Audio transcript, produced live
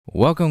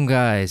Welcome,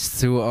 guys,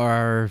 to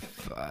our.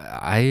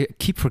 I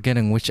keep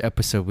forgetting which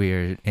episode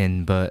we're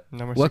in, but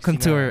Number welcome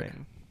to our.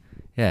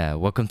 69.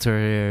 Welcome to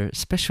our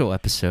special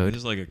episode. This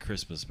is like a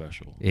Christmas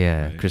special.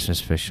 Yeah, right? Christmas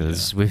special. Yeah.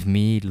 This is with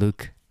me,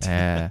 Luke,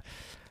 and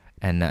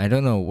I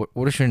don't know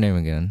what is your name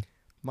again.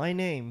 My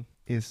name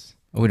is.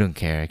 We don't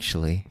care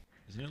actually.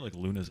 Isn't it like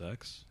Luna's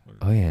ex? Or-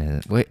 Oh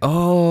yeah, wait.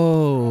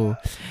 Oh,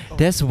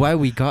 that's why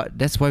we got.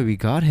 That's why we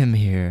got him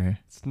here.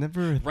 It's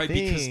never a Right,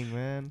 thing, because-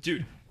 man.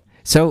 Dude,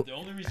 So the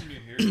only reason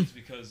you're here is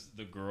because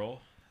the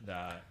girl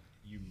that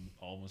you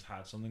almost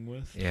had something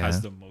with Yeah.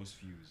 has the most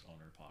views on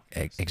her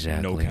podcast.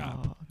 exactly. No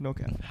cap. No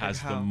cap. Has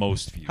How- the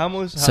most views.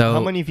 So- how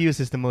many views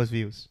is the most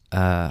views?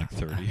 Like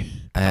 30.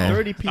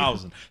 30 people.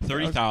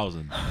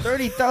 30,000.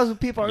 30,000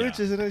 people are Yeah.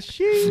 interested in us.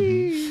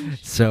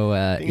 Sheesh. So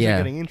Things are yeah,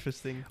 getting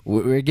interesting.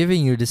 we're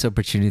giving you this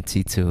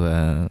opportunity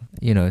to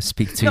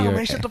speak to No, your.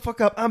 man, shut the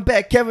fuck up. I'm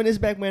back. Kevin is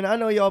back, man. I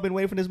know y'all been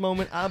waiting for this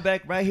moment. I'm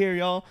back right here,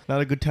 y'all.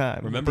 Not a good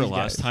time. Remember These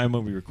last guys. time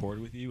when we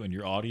recorded with you and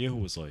your audio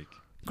was like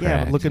Yeah,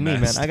 Cracked. but look at me,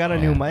 man. messed I got a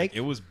up. new Yeah. mic.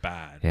 it was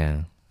bad. Yeah.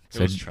 It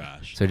So was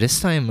trash. So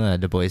this time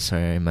the boys are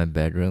in my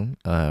bedroom.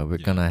 We're Yeah.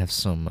 gonna have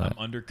some I'm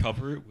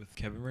undercover with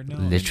Kevin right now.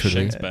 in Literally.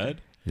 Shank's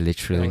bed.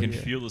 literally. I can yeah.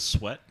 feel the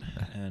sweat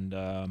and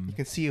You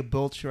can see a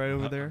bulge right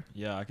over there.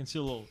 Yeah, I can see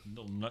a little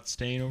nut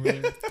stain over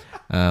there.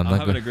 I'm I'm not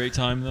having go- a great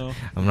time though.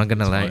 I'm not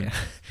gonna It's lie. fine.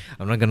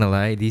 I'm not gonna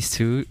lie. These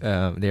two,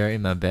 they are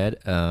in my bed.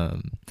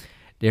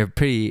 They're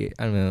pretty.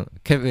 I don't know.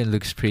 Kevin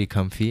looks pretty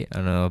comfy. I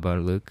don't know about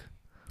Luke.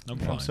 I'm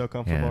I'm fine. so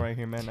comfortable Yeah. right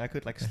here, man. I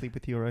could like sleep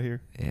with you right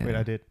here. Yeah. Wait,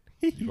 I did.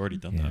 You've already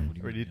done Yeah. that. What do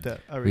you Already mean? did that.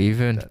 I We already did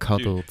even that.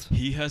 cuddled. Dude,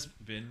 he has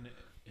been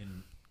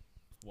in.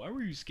 Why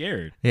were you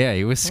scared? Yeah,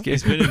 he was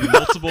He's scared. been in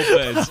multiple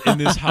beds in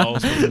this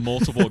house with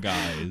multiple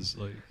guys.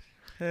 Like,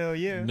 Hell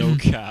yeah. no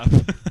cap.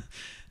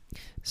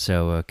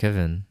 So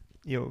Kevin,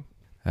 Yo,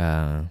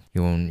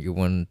 you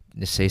want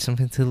to say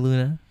something to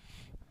Luna?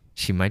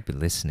 She might be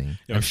listening.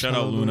 Yo, I'm shout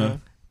hello, out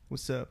Luna.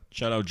 What's up?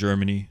 Shout out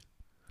Germany.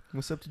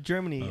 What's up to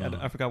Germany? I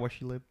Uh, forgot where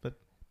she lived, but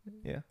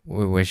yeah.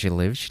 Where she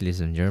lives? She lives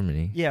in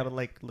Germany. Yeah, but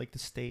like the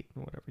state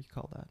or whatever you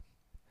call that.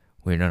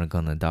 We're not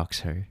gonna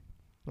dox her.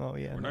 Oh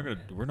yeah.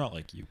 We're not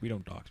like you. We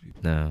don't dox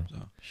people. No.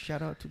 So.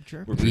 Shout out to We're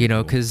Germany. pretty You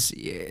know, cool. because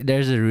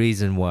there's a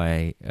reason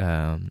why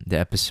the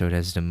episode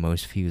has the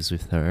most views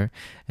with her,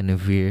 and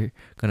if we're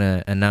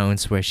gonna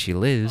announce where she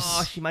lives,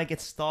 Oh, she might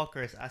get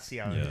stalkers. I see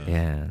already.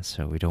 Yeah. yeah,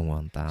 so we don't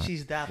want that.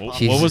 She's that What,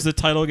 popular. what was the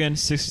title again?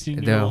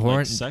 16-year-old The like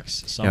horn-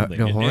 sex something.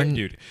 the It- horn-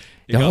 dude.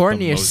 the It got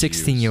horniest most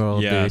views.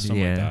 16-year-old yeah, dude,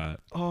 something yeah. like that.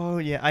 Oh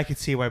yeah, I could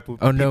see why.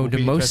 Oh no, people the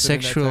be most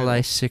interested in that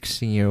title. sexualized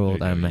 16-year-old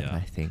There I you go, met, yeah. I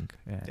think.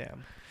 Yeah.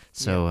 Damn.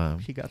 So Yeah,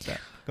 she got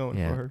that going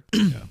yeah. for her.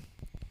 Yeah.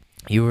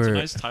 you It's were a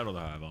nice title to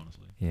have,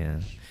 honestly.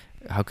 yeah.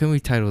 How can we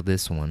title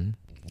this one?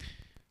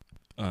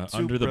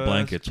 Under the Supras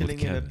blankets with chilling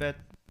in a Kevin.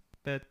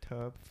 bed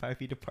tub 5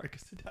 feet apart.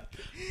 'Cause to die.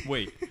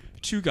 Wait,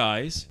 two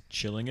guys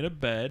chilling in a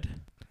bed.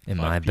 In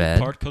 5 my feet bed.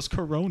 apart 'cause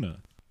Corona.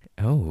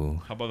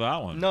 Oh, How about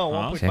that one? No,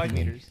 Huh? 1.5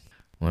 Technically. meters.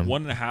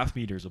 1.5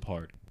 meters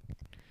apart.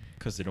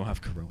 Because they don't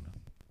have Corona.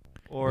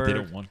 Or they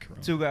don't want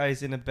Corona. two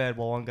guys in a bed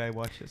while one guy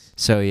watches.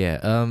 So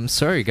yeah.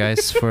 Sorry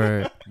guys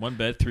for. One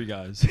bed, 3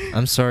 guys.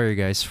 I'm sorry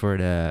guys for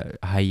the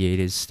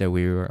hiatus that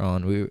we were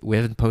on. We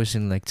haven't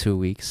posted in like 2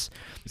 weeks.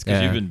 It's because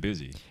Yeah. you've been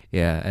busy.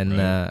 Yeah, and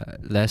Right.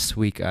 last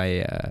week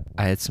I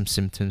had some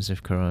symptoms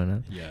of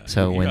corona. Yeah.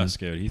 So he when- got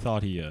scared. He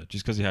thought he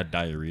just because he had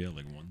diarrhea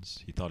like once,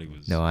 he thought he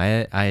was No,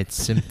 I had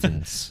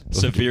symptoms. of-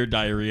 severe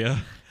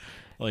diarrhea.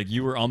 Like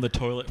you were on the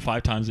toilet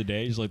 5 times a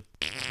day, just like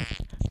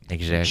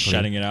exactly.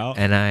 shutting it out.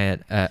 And I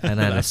had a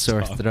That's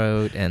sore tough.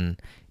 throat, and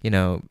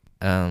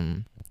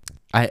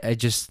I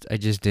just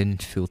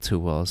didn't feel too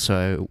well, so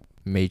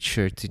I made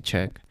sure to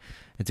check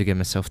and to get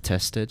myself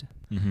tested.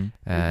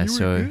 Mm-hmm.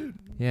 So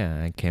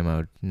yeah, I came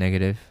out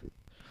negative.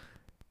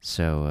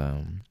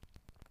 So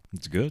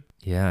It's good.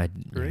 yeah,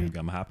 Great.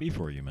 I'm happy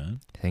for you, man.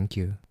 thank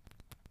you.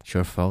 It's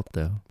your fault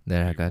though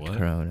that I Wait, got what?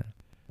 corona.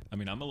 I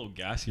mean, I'm a little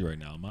gassy right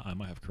now. I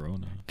might have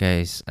Corona.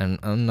 Guys,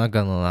 I'm not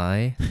gonna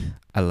lie.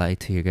 I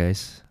lied to you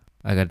guys.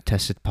 I got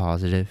tested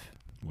positive.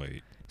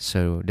 Wait.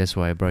 So that's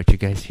why I brought you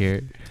guys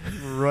here.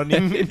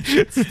 Running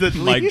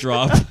instantly. Mic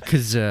drop.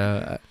 Because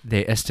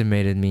they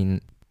estimated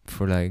me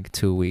for like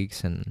 2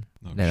 weeks and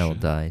Oh, then I'll shit.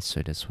 die.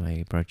 So that's why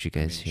I brought you I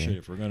mean, guys shit, here.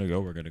 if we're gonna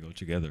go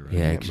together, right? Yeah,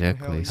 Yeah, bro,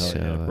 exactly. hell Hell So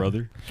yeah,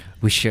 brother.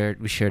 we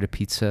shared a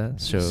pizza.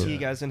 So See you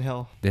guys in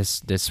hell.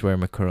 that's where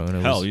my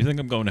corona Hell, was. you think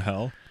I'm going to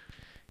hell?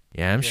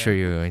 Yeah, I'm Yeah. sure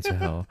you're going to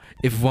hell.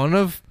 If one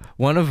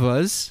of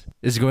us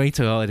is going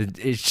to hell,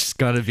 it's just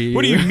gotta be.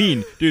 What do you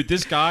mean, dude?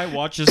 This guy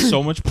watches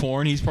so much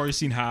porn. He's probably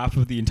seen half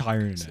of the entire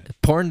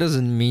internet. Porn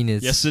doesn't mean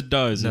it's. Yes, it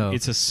does. no.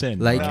 It's a sin.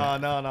 Like- bro.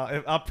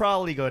 No. I'll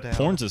probably go to hell.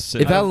 Porn's a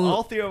sin. If I Out of l-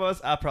 all 3 of us,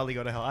 I'll probably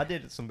go to hell. I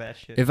did some bad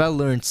shit. If I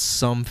learned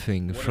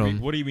something what, do you from.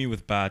 mean, what do you mean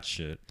with bad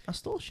shit? I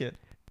stole shit.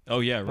 Oh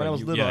yeah, right. When I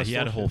was little, yeah, I he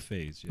had a stole whole shit.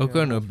 phase. Yeah. Okay,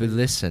 Yeah, no, well, but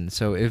listen.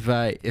 So if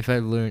I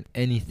learned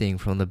anything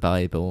from the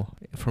Bible,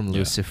 from Yeah.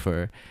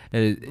 Lucifer,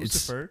 it's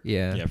Lucifer?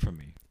 yeah. Yeah, from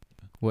me.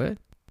 What?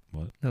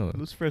 What? No.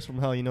 Lucifer's from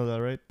hell, you know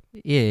that, right?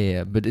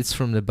 Yeah, but it's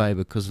from the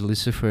Bible because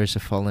Lucifer is a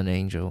fallen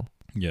angel.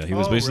 Yeah, he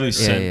was Oh, basically right.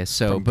 sent Yeah.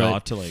 So, from but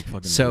God to like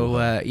fucking. so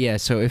Wuhan. yeah.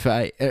 So if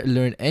I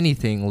learn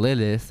anything,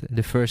 Lilith,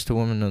 the first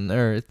woman on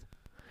Earth,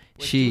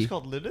 Wait, she was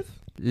called Lilith?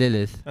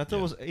 Lilith. I thought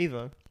it was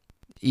Ava.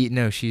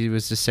 No, she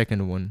was the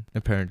second one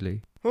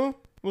apparently. Huh?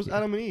 It was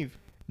Adam and Eve.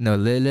 No,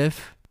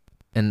 Lilith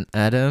and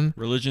Adam.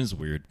 Religion's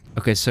weird.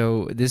 Okay,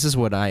 so this is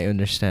what I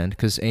understand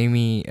because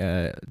Amy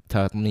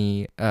taught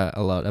me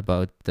a lot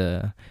about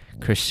the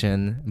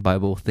Christian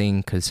Bible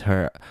thing because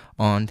her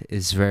aunt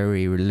is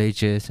very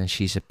religious and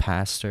she's a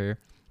pastor.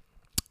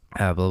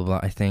 Blah, blah, blah,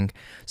 I think.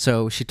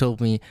 So she told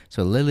me,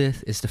 so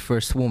Lilith is the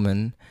first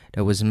woman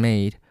that was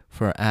made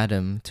for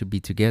Adam to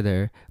be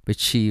together, but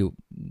she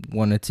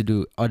wanted to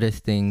do other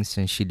things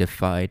and she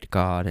defied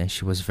God and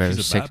she was very She's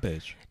a sick. bad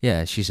bitch.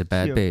 Yeah, she's a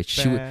bad She a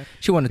bitch. bad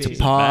She wanted bitch. to She's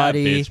She's a bad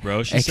party. bitch,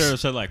 bro. She Ex- sort of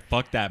said like,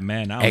 "Fuck that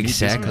man." I don't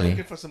Exactly. Need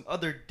Looking for some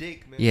other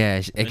dick, man. Yeah,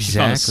 this. And she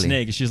found a exactly.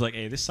 snake, and she's like,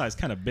 "Hey, this side's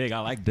kind of big. I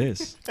like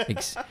this.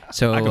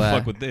 So I can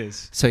fuck with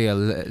this." So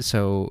yeah,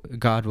 so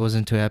God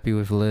wasn't too happy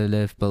with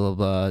Lilith, blah blah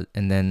blah,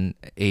 and then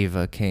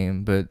Ava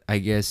came. But I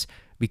guess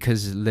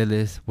because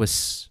Lilith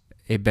was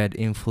a bad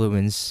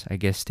influence, I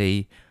guess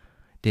they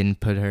didn't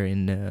put her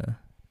in the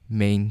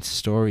main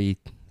story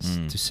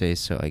to say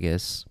so. I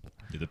guess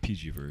Yeah, the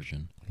PG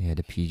version. yeah,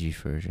 the PG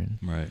version.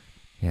 Right.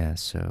 Yeah,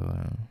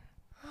 so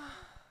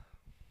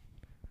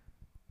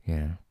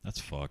yeah. That's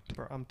fucked.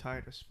 Bro, I'm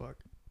tired as fuck.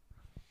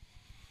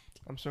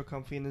 I'm so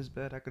comfy in this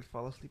bed, I could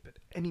fall asleep at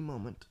any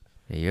moment.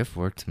 Yeah, you have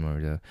work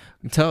tomorrow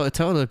though.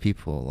 Tell other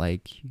people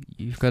like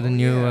you've got Oh, a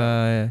new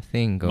yeah.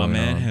 thing My going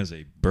man on. has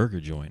a burger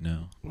joint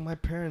now. My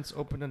parents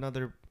opened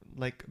another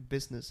like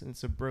business, and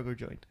it's a burger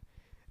joint,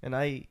 and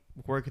I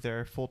work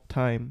there full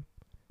time,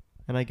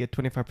 and I get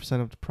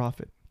 25% of the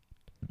profit.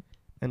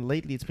 And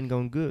lately, it's been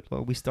going good.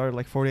 Well, we started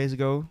like 4 days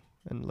ago,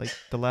 and like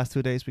the last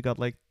 2 days, we got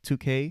like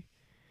 2K.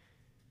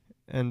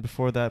 And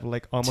before that,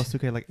 like almost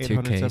 2K, like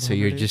 800, 2K. So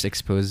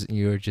 700.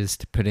 you're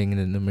just putting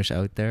the numbers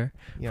out there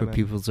Yeah, for man.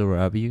 people to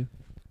rob you.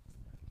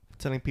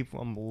 Telling people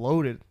I'm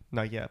loaded.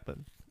 Not yet, but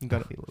I'm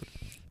gonna be loaded.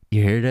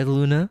 You hear that,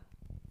 Luna?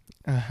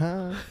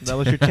 That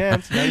was your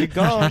chance. Now you're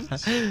gone.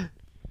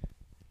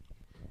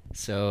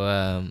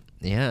 So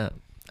yeah,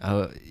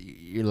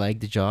 you like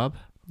the job?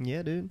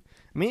 Yeah, dude.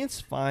 I mean,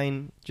 it's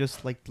fine,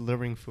 just like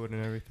delivering food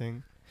and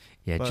everything.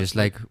 Yeah, But, just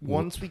like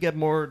once we get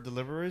more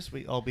deliverers,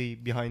 I'll be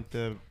behind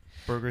the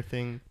burger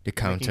thing, the making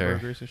counter.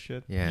 burgers and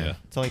shit, Yeah.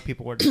 telling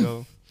people where to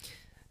go.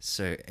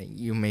 So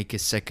you make a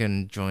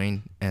second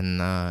joint and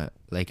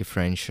like a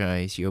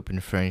franchise. You open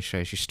a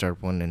franchise. You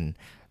start one in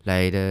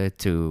later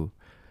to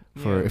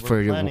We're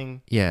for your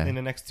planning yeah in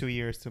the next 2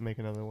 years to make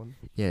another one.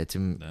 yeah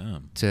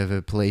Damn. to have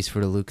a place for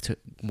the Luke to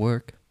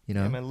work. You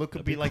know. Yeah, man, Luke could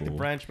That'd be be like the cool.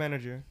 branch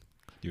manager.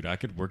 Dude, I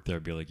could work there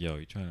and be like, "Yo,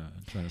 you trying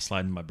to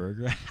slide in my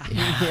burger?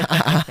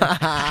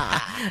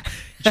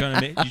 you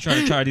trying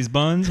to try these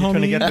buns, You homie?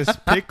 trying to get this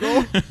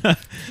pickle?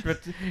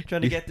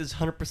 Trying to get this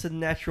 100%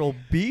 natural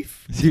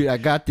beef? Dude, I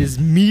got this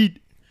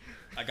meat.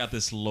 I got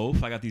this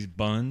loaf. I got these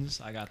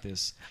buns. I got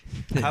this.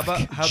 How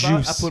about I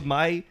juice. put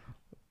my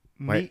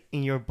Why- meat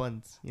in your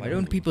buns? You Why know?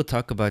 don't people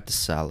talk about the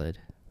salad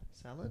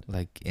Salad?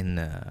 like in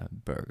a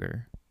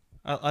burger?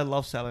 I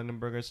love salad and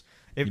burgers.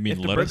 If, You mean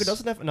if the burger lettuce?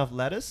 doesn't have enough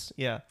lettuce,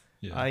 yeah,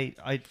 Yeah.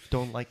 I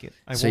don't like it.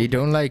 So you won't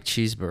don't like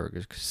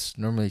cheeseburgers? Because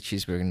normally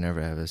cheeseburger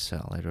never have a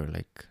salad or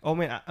like. Oh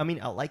man, I mean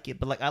I like it,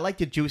 but like I like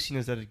the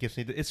juiciness that it gives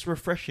me. It's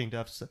refreshing to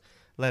have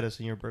lettuce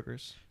in your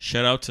burgers.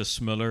 Shout out to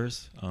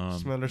Smiller's.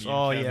 Smellers. me and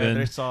Oh yeah, Kevin,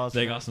 their sauce.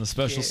 They man. got some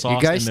special Yeah.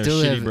 sauce guys in their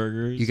still shitty have-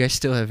 burgers. You guys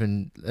still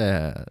haven't,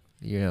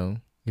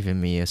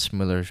 given me a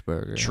Smiller's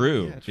burger.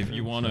 True. Yeah, If true.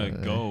 you want to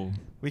So, go,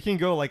 We can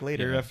go like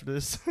later Yeah. after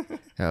this.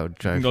 I'll you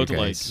drive can go you to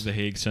like guys. the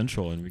Hague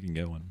Central and we can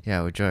get one. Yeah,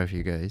 I'll drive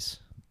you guys.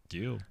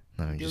 Deal,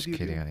 No, I'm Deal, just deal,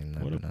 kidding. deal. I'm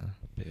not What a gonna.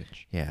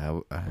 bitch. Yeah,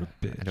 What a I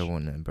bitch. don't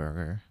want a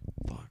burger.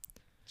 Fuck.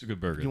 It's a good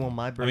burger. You though. want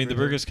my burger? I mean, the though?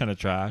 burger's kind of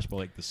trash, but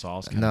like the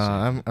sauce. No,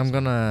 I'm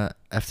gonna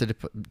after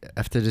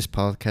this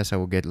podcast I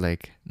will get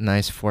like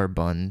nice 4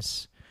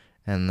 buns,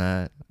 and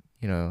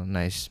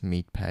nice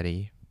meat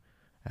patty.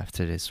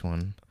 After this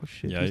one, Oh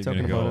shit, Yeah, he's you're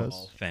talking gonna about go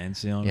all us.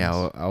 fancy on yeah,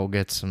 us. I'll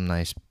get some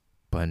nice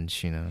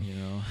buns. You know.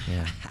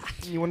 Yeah.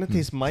 You want to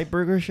taste my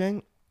burger,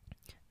 Shang?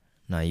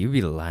 Nah, you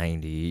be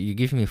lying, dude. You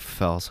give me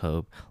false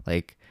hope.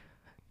 Like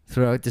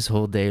throughout this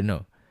whole day,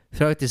 no,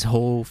 throughout this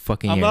whole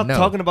fucking I'm year. not No,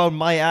 talking about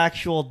my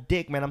actual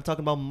dick, man. I'm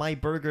talking about my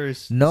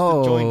burgers. It's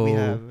No. the joint we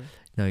have.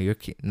 no,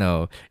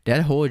 no.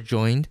 That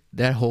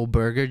whole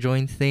burger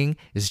joint thing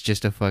is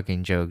just a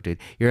fucking joke, dude.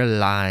 You're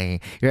lying.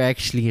 You're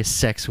actually a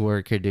sex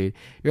worker, dude.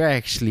 You're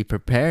actually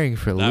preparing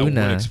for That would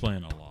Luna.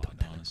 explain a lot,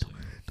 honestly.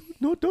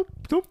 No,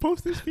 don't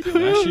post this video.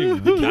 Actually,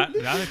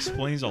 that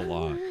explains a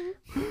lot.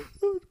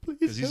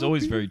 Because he's help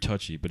always me. very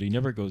touchy, but he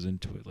never goes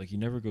into it. Like he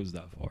never goes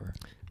that far.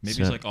 Maybe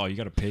So- he's like, "Oh, you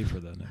got to pay for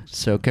that next."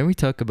 So can we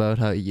talk about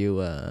how you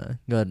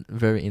got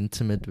very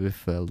intimate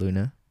with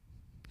Luna,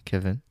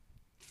 Kevin?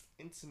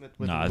 Intimate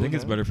with Nah, I think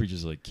it's Luna. better if we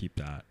just like keep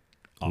that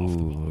off the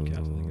podcast.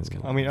 I think it's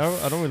kind of. I mean,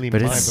 I don't really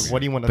But mind, it's- but what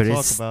do you want to but talk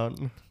it's- about?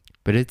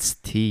 But it's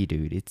tea,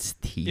 dude. It's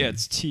tea. yeah,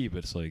 it's tea, but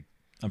it's like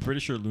I'm pretty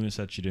sure Luna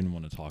said she didn't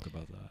want to talk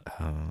about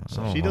that.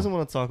 So she doesn't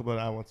want to talk about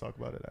it. I won't talk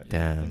about it. I think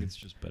Damn. it's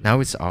just better. Now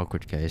it's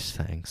awkward, guys.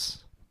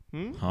 Thanks.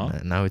 Huh?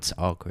 Now it's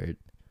awkward.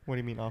 What do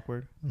you mean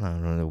awkward? I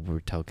don't know. We're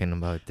talking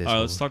about this. All right,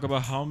 let's talk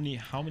about how many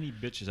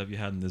bitches have you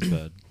had in this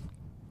bed?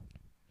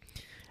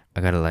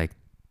 I got like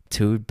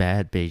 2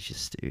 bad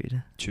bitches,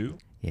 dude. 2?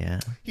 Yeah.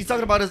 He's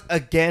talking about us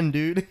again,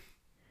 dude.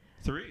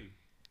 3?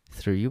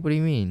 3? What do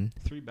you mean?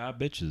 3 bad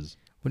bitches.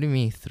 What do you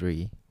mean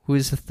 3? Who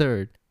is the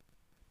third?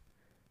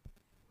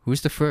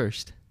 Who's the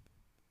first?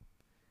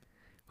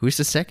 Who's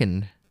the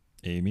second?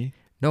 Amy.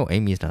 No,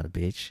 Amy's not a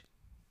bitch.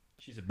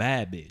 She's a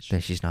bad bitch.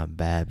 Then she's not a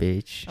bad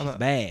bitch. I'm a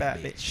bad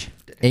bitch.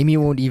 Amy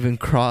won't even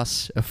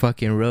cross a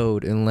fucking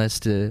road unless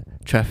the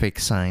traffic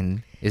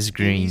sign is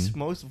green. Amy's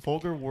most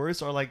vulgar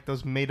words are like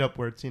those made up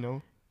words, you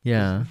know?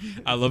 Yeah.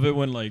 I love it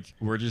when like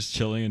we're just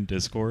chilling in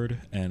Discord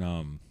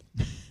and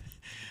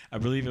I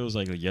believe it was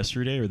like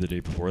yesterday or the day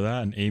before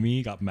that, and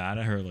Amy got mad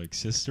at her like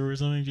sister or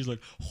something. She's like,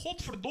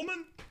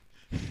 "Godverdomme,"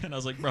 and I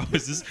was like, "Bro,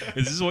 is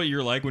this what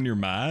you're like when you're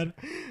mad?"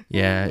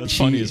 Yeah. That's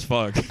funny as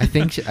fuck. I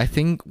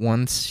think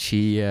once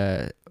she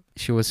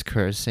was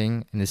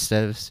cursing, and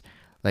instead of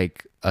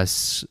like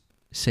us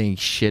saying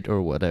shit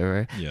or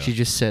whatever, Yeah. she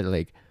just said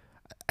like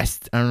I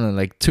don't know,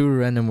 like 2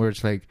 random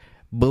words like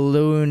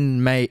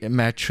balloon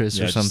mattress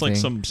Yeah, or something.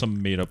 just like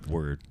some made up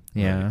word.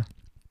 Yeah. Right?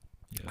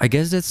 Yeah. I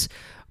guess that's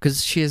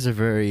because she has a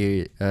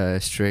very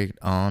strict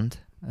aunt,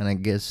 and I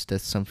guess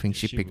that's something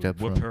she picked would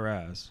up whip from. her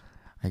ass.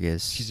 I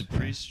guess She's a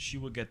priest. She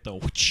would get the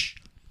whoosh.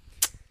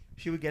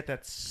 She would get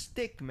that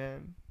stick,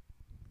 man.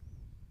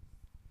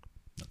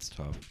 That's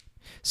tough.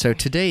 So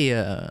today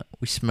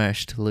we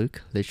smashed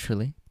Luke,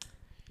 literally.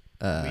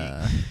 We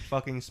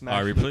fucking smashed.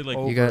 Alright, we played like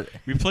over. You got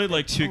we played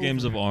like 2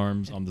 games of Over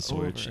ARMS on the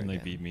over Switch, and they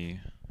again. beat me,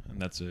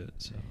 and that's it.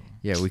 So.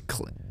 yeah,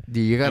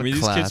 you got I mean,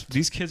 clapped.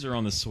 these kids are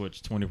on the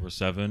Switch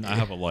 24/7. I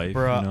have a life.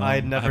 Bruh, you know? I I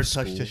never have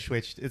touched school. the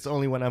Switch. It's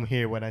only when I'm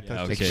here when I Yeah, touch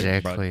okay. the Switch.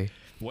 Exactly.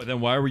 Then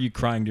why were you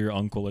crying to your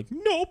uncle like,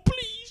 "No,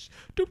 please,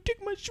 don't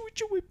take my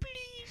Switch away,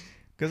 please"?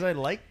 Because I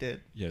liked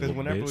it. Yeah, Because little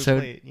whenever bitch. we So,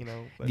 play it, you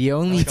know. but The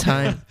only like, come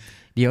on. time,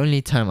 the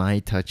only time I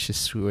touch the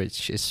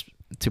Switch is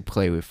to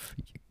play with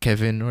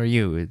Kevin or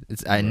you.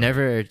 I Right.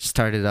 never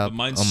started up But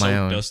mine's on so my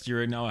own. dusty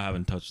right now. I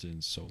haven't touched it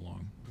in so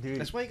long.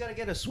 That's why you gotta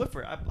get a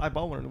Swiffer. I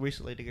bought one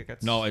recently to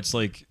get. No, it's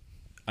like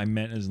I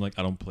meant as like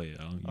I don't play it.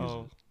 I don't use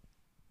Oh, it.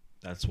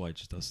 That's why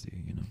it's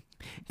dusty. You know.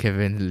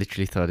 Kevin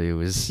literally thought it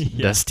was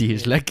Yeah. dusty.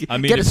 He's like, I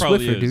mean, get a it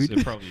probably Swiffer, is. dude.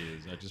 It probably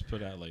is. I just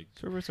put out like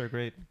Swiffers are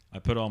great. I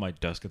put it on my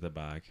desk at the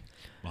back,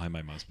 behind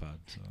my mouse pad.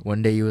 So.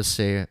 One day you will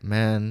say,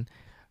 man,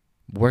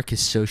 work is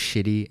so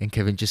shitty. And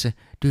Kevin just said,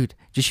 dude,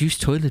 just use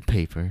toilet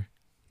paper.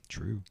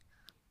 True.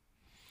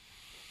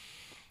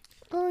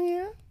 Oh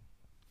yeah.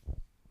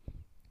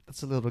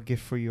 That's a little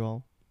gift for you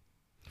all,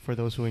 for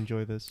those who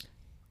enjoy this.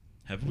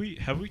 Have we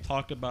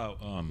talked about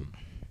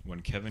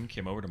when Kevin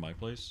came over to my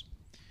place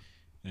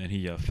and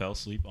he fell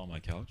asleep on my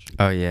couch?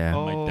 Oh, yeah.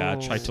 Oh. My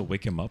dad tried to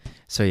wake him up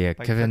So, yeah,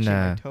 By Kevin, touching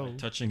my by toe.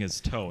 touching his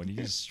toe, and he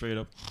just straight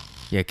up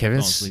yeah, fell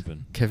Kevin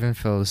sleeping.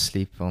 fell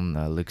asleep on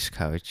Luke's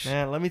couch.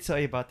 Man, let me tell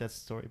you about that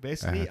story.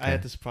 Basically, I okay.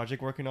 had this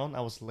project working on.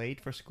 I was late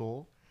for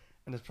school,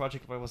 and this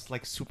project was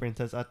like super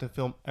intense. I had to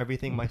film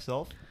everything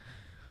myself.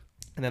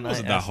 And then It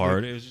wasn't I that asked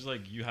hard. Luke- It was just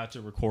like you had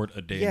to record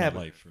a day Yeah, in but-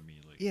 your life for me.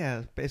 Like,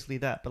 yeah, basically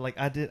that. But like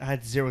I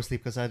had zero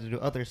sleep because I had to do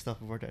other stuff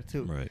before that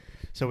too. right.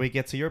 So we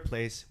get to your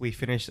place, we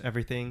finished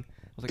everything.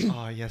 I was like,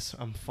 oh yes,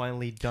 I'm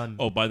finally done.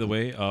 Oh, by the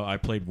way, I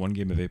played one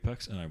game of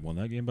Apex and I won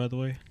that game. By the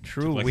way,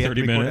 true. like we had to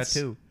 30 record minutes. that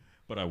too.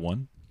 but I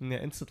won. Yeah,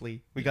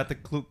 instantly. We got the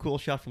cool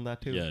shot from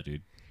that too. Yeah,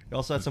 dude. We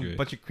also had That's some great.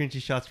 bunch of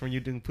cringy shots from you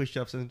doing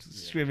push-ups and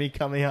screaming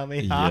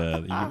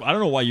Kamehameha. Yeah, I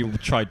don't know why you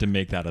tried to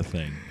make that a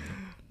thing.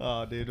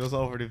 Oh, dude, it was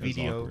all over the It was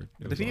video. awkward.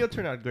 It The was video awkward.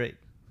 turned out great.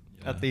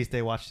 Yeah. At least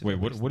they watched it. Wait, at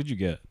what? least. What did you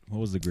get? What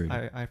was the grade?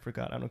 I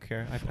forgot. I don't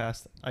care. I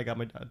passed. I got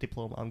my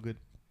diploma. I'm good.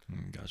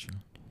 Gotcha.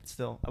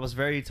 Still, I was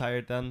very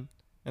tired then.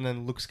 And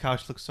then Luke's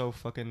couch looked so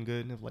fucking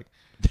good. And like,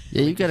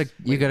 Yeah, you got a Just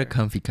you wait got a there.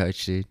 comfy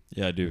couch, dude.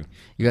 Yeah, I do.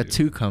 You got Yeah.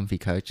 2 comfy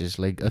couches,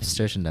 like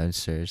upstairs and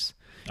downstairs.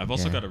 I've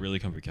also Yeah. got a really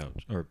comfy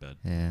couch or bed.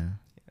 Yeah.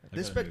 I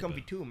this got a bed new comfy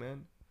bed. too,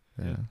 man.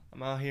 Yeah. Yeah.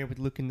 I'm out here with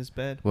Luke in this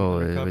bed. Well,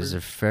 under it was a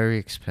covers. very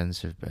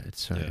expensive bed,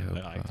 so I Yeah, hope.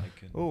 I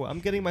can. Oh, I'm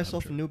getting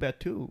myself a sure. new bed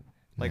too.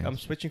 Like Yeah. I'm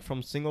switching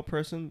from single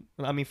person.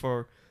 I mean,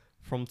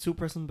 from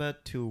 2-person bed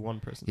to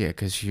 1-person. Yeah,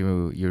 because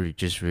you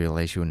just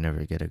realize you'll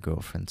never get a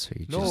girlfriend, so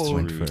you just No.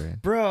 went for Rude.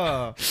 it.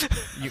 Bruh.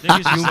 I think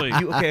it's just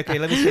like Okay.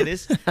 Let me say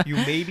this. You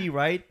may be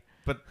right,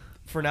 but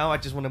for now, I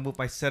just want to move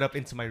my setup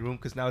into my room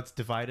because now it's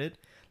divided.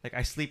 Like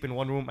I sleep in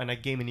one room and I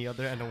game in the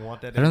other. I don't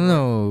want that. I don't anymore.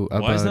 know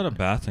about. why is that a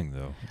bad thing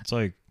though? It's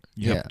like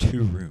you have Yeah.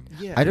 2 rooms.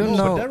 Yeah, I don't no,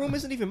 know. But that room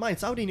isn't even mine.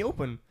 It's out in the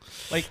open.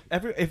 Like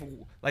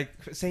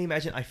say,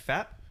 imagine I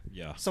fap,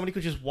 Yeah. somebody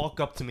could just walk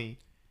up to me,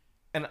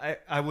 and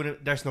I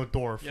wouldn't. There's no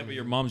door. For Yeah, but me.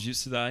 your mom's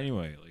used to that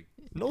anyway. Like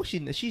No,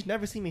 she's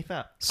never seen me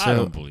fap. I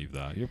don't So believe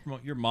that.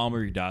 Your mom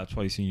or your dad's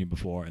probably seen you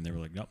before, and they were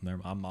like, "Nope,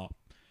 I'm not.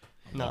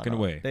 I'm No, walking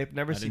away." They've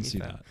never I seen didn't me see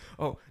fap. that.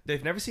 Oh,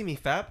 they've never seen me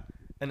fap,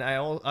 and I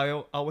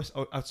always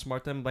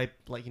outsmart them by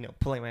like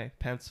pulling my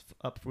pants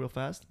up real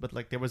fast. But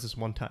like there was this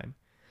one time,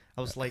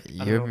 I was like, I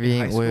don't You're know, in being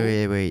high school.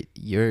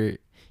 wait.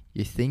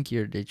 You think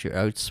you're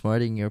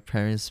outsmarting your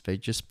parents by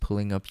just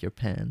pulling up your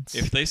pants.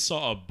 If they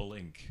saw a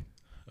blink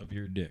of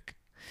your dick,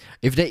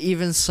 If they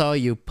even saw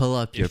you pull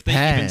up your if they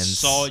pants, even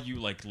saw you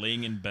like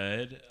laying in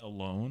bed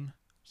alone,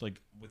 it's like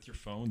with your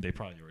phone, they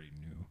probably already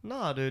knew.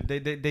 No, dude, they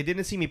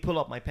didn't see me pull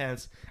up my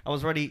pants. I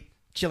was already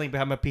chilling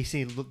behind my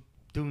PC,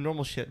 doing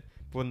normal shit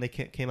when they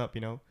came up,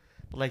 But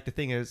like the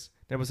thing is,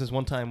 there was this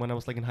one time when I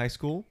was like in high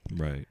school,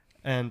 Right.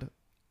 and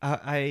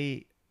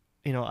I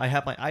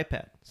had my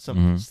iPad.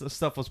 Some Mhm.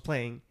 stuff was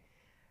playing,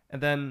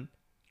 and then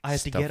I had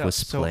to stuff get up. was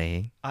So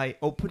playing. I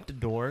opened the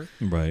door,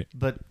 Right.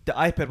 but the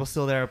iPad was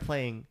still there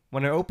playing.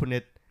 When I opened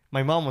it,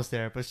 my mom was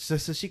there, but so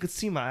she could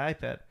see my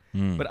iPad.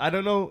 Mm. But I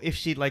don't know if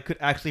she like could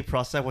actually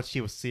process what she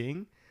was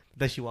seeing.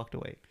 Then she walked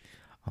away.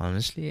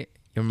 Honestly,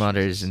 your mother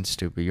isn't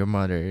stupid. Your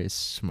mother is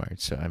smart,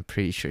 so I'm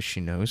pretty sure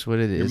she knows what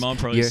it is. Your mom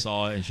probably Your-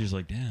 saw it and she's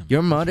like, "Damn."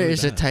 Your that's mother really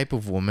is the bad." type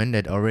of woman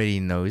that already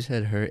knows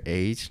at her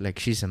age, like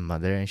she's a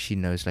mother and she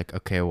knows like,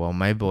 okay, well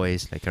my boy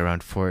is like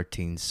around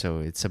 14, so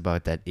it's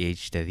about that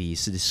age that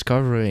he's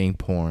discovering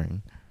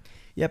porn.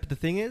 Yeah, but the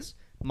thing is,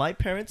 my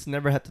parents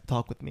never had to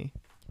talk with me.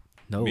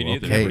 No, Me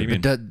neither. okay, What do you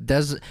but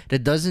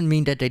that doesn't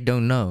mean that they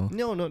don't know.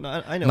 No,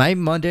 I know. My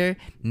mother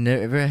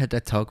never had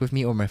that talk with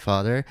me or my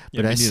father,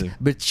 Yeah, but me neither.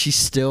 but she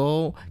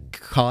still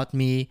caught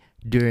me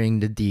during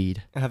the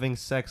deed. Having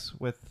sex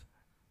with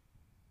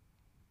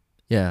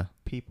Yeah,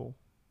 people.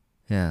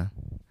 yeah.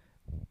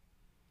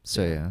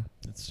 So yeah,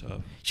 That's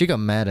tough. she got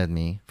mad at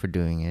me for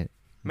doing it.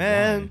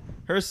 Man,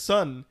 Why? her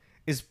son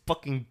is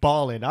fucking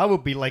balling. I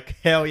would be like,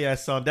 hell yeah,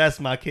 son, that's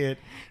my kid,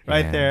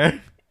 right Yeah.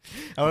 there.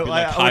 I would, Be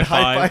like, I would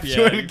high five you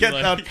yeah, and you'd get be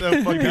out like- the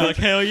You'd fucking be like,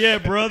 "Hell yeah,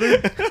 brother!"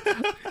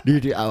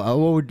 Dude, I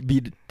would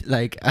be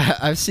like,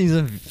 I've seen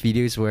some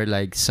videos where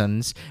like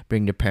sons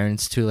bring their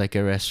parents to like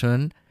a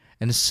restaurant,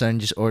 and the son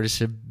just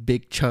orders a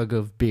big chug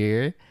of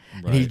beer,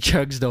 and he Right.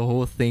 chugs the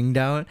whole thing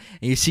down,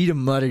 and you see the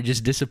mother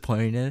just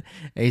disappointed,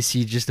 and you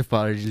see just the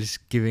father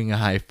just giving a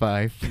high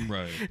five.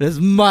 Right. That's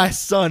my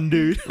son,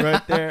 dude.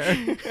 right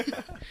there.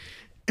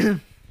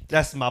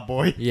 That's my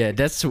boy. Yeah,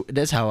 that's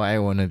how I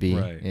want to be.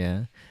 Right.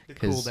 Yeah, The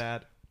cool 'Cause-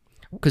 dad.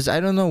 because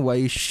I don't know why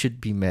you should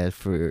be mad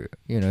for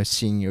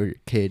seeing your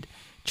kid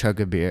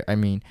chug a beer. I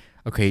mean,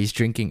 okay, he's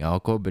drinking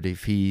alcohol, but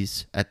if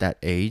he's at that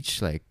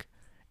age, like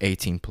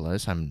 18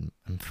 plus, I'm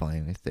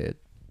fine with it.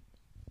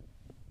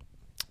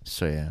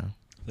 So yeah.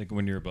 Like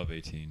when you're above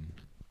 18,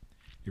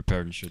 your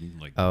parents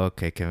shouldn't like. Oh,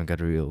 okay. Kevin got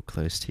real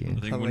close to I you.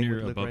 think How when they you're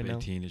would look above right now.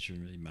 18, it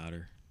shouldn't really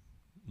matter,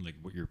 like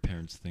what your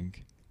parents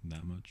think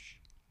that much.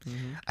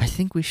 Mm-hmm. I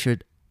think we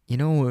should. You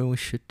know what we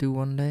should do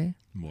one day?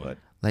 What?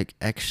 Like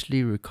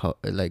actually record,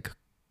 like,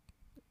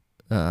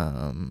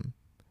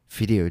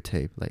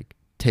 videotape, like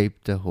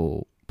tape the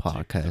whole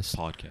Like the podcast.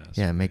 podcast.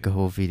 Yeah, make a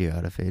whole video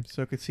out of it.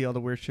 So I could see all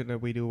the weird shit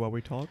that we do while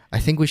we talk. I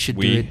think we should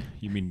do We? it.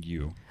 You mean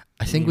you?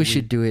 I think mean we we.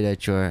 should do it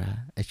at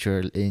your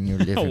in your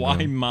living Why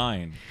room.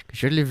 mine?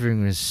 Because your living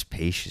room is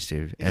spacious,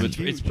 dude. Yeah, And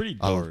It's pretty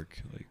I'll-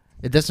 dark. Like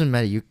it doesn't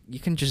matter. You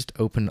can just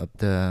open up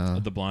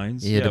the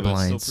blinds. yeah, the but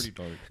blinds. It's still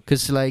pretty dark.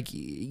 because like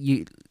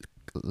you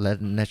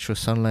let natural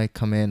sunlight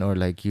come in, or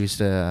like use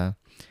the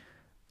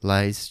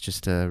lights,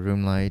 just a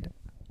room light.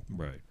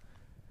 Right.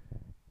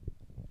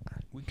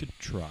 We could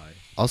try.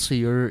 Also,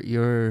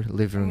 your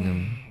living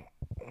room,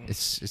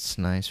 it's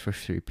nice for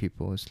 3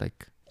 people. It's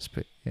like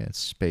it's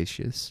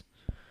spacious,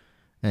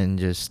 and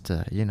just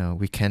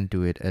we can't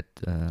do it at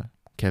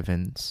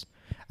Kevin's.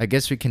 I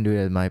guess we can do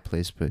it at my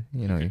place, but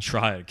We could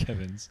try at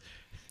Kevin's.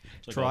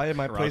 Just, Try I'll at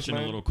my crouch place, in a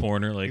man. little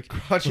corner, You like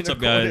crouch what's in a up,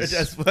 corner, guys?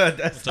 That's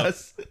What's up?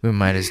 us. we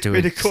might as do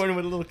In the it. corner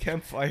with a little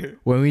campfire.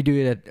 When we do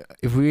it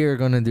if we are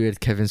gonna do it at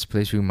Kevin's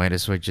place, we might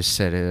as well just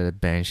set it at a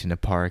bench in the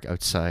park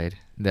outside.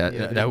 That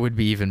Yeah. that would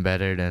be even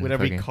better than With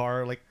every fucking-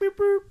 car, like boop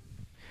boop.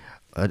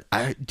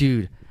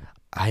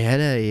 I had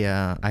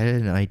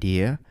an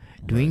idea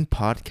doing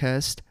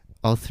podcast,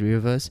 all 3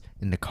 of us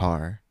in the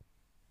car.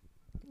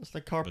 It's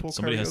like carpool But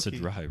somebody has to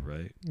karaoke. drive,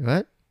 right?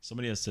 What?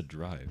 Somebody has to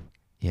drive.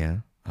 Yeah,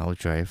 I'll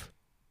drive.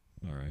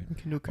 All right. We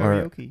can do Or-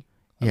 karaoke.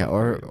 Yeah, love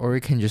or karaoke. we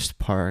can just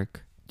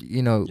park.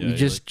 Yeah, we you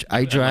just like- I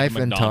at, like, drive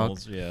and talk.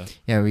 McDonald's, Yeah.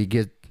 Yeah, we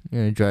get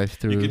drive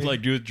through. You could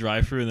like do a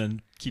drive-through and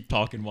then keep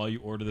talking while you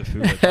order the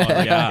food. Like,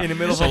 oh, yeah. In the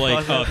middle so of a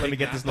like, process, oh, let me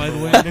get this by the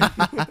number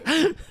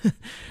way, one.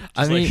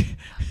 I just, mean, like,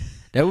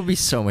 that would be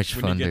so much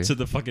when fun, you get dude. to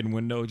the fucking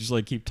window, just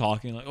like keep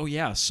talking. Like, oh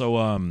yeah,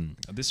 so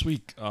this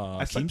week sucked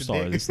a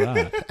Keemstar, dick. this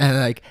that. And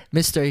like,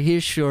 Mister,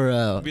 here's your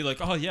I'll be like,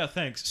 oh yeah,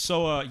 thanks.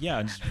 So yeah,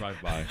 and just drive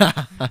by,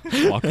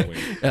 just walk away.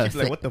 She's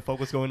like, what the fuck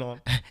was going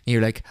on? And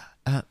you're like,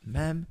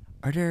 ma'am,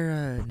 are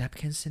there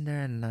napkins in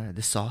there and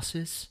the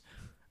sauces?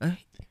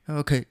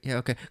 Okay, yeah,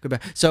 okay, goodbye.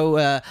 So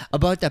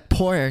about that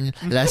porn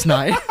last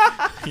night.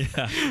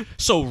 Yeah.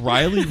 So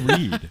Riley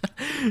Reed.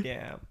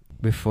 Yeah.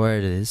 Before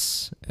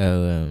this,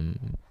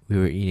 we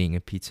were eating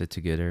a pizza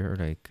together, or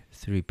like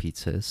 3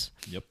 pizzas.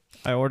 Yep.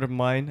 I ordered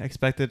mine. I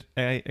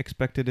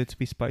expected it to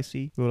be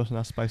spicy. It was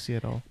not spicy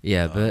at all.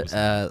 Yeah, No, it but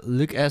wasn't.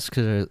 Luke asked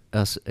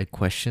us a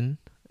question.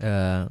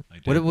 What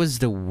did. was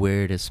the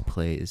weirdest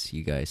place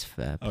you guys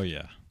fabbed? Oh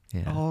yeah.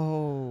 Yeah.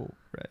 Oh,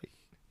 right.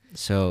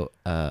 So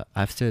I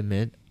have to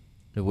admit,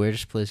 the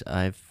weirdest place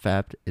I've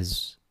fabbed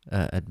is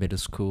at middle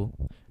school,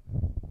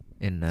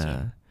 in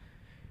Same.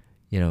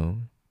 you know,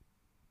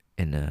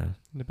 in In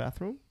the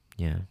bathroom.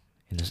 yeah,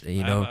 in this, I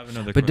have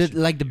another but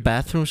question like for the you.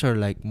 bathrooms are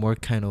like more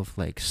kind of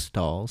like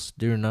stalls.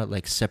 They're not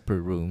like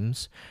separate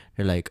rooms.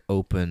 They're like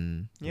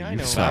open. Yeah, I You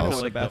know. fabbed I know Styles. what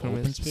a like the bathroom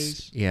open is.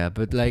 space. Yeah,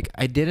 but like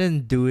I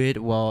didn't do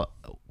it while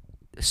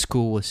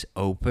school was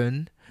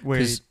open. Wait,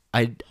 'Cause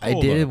I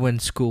Hold did it up. when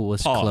school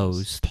was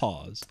closed.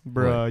 Pause.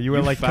 bruh, you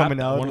were like fapped coming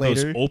at out one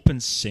later. of those open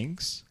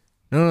sinks.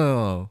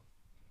 No.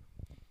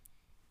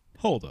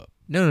 Hold up.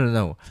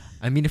 No.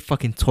 I mean the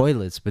fucking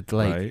toilets, but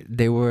like Right.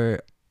 they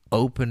were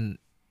open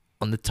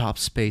on the top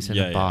space and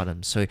Yeah, the yeah.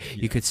 bottom, so Yeah.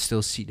 you could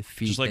still see the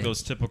feet. Just like and-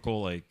 those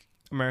typical like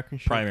American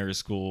shit. primary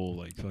school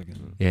like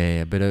fucking.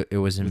 Yeah, but it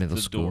was in with middle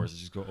the school. doors that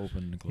just go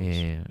open and close.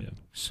 Yeah.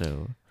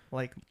 So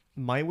Like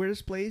my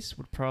weirdest place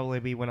would probably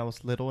be when I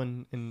was little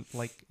in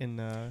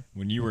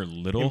When you were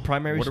little,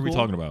 primary what are we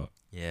school? talking about?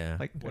 yeah,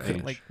 like What uh,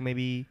 age? like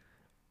maybe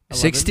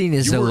 11. 16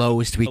 is You the were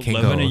lowest we can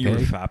 11 go. and you were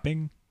Okay.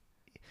 fapping.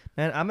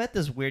 Man, I met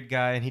this weird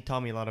guy and he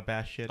taught me a lot of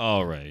bad shit.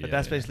 Oh right. but yeah,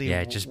 that's yeah. basically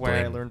Yeah, just where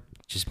I blame- learned.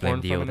 Just porn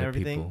blame the from and older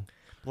everything. people.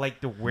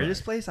 Like the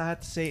weirdest Right. place I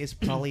had to say is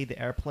probably the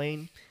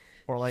airplane,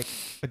 or like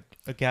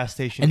a gas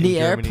station. And in the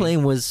Germany.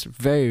 airplane was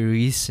very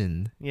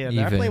recent. Yeah, the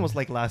even. airplane was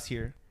like last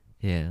year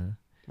Yeah.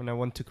 when I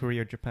went to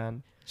Korea or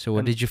Japan. So what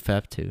And- did you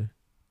fab to?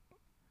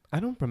 I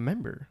don't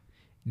remember.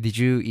 Did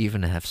you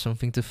even have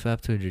something to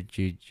fab to, or did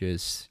you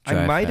just? I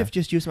drive might have fab?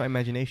 just used my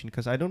imagination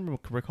because I don't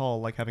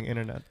recall like having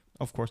internet.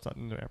 Of course, not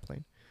in the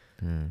airplane.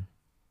 Hmm.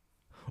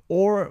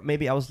 Or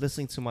maybe I was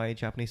listening to my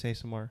Japanese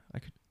ASMR. I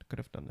could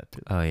have done that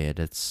too. Oh yeah,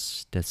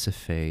 that's a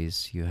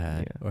phase you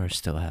had Yeah. or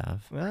still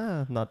have.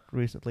 Not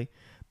recently,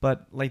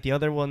 but like the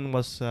other one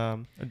was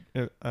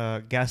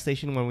a gas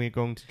station when we were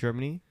going to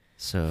Germany.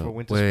 For So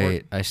winter wait,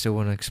 sport? I still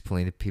want to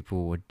explain to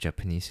people what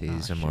Japanese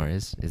ASMR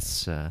is.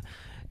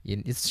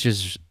 It's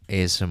just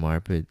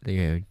ASMR,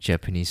 but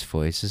Japanese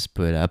voices,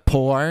 but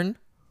porn.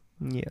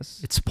 Yes,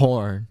 It's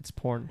porn. it's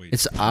porn. Wait,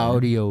 It's porn?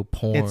 audio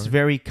porn. It's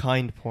very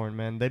kind porn,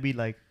 man. They'd be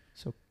like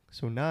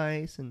so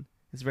nice and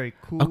it's very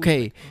cool.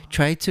 Okay,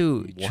 try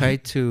to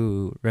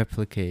What?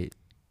 replicate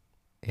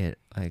it.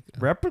 Like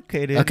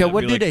Replicated. okay, I'd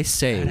what be did like, they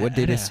say? What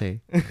did they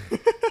say?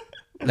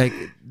 Like,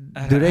 do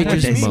I- they I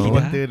just just moan?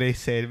 What do they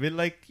say? It'd be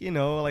like,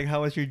 like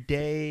how was your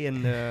day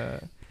and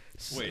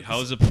Wait, how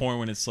is it porn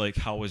when it's like,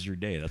 how was your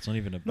day? That's not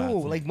even a bad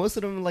No, thing. like most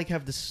of them like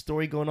have this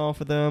story going on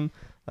for them.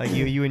 Like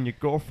you and your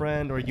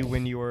girlfriend, or you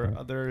and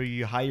your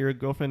you hire a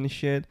girlfriend and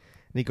shit.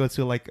 And you go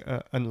to like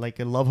a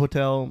love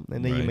hotel,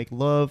 and then you Right. make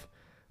love,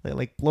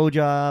 like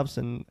blowjobs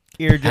and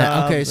ear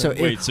jobs. okay, so and-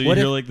 it- Wait, so you what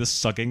hear if- like the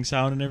sucking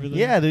sound and everything?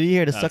 yeah, you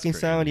hear the That's sucking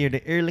crazy. sound, you hear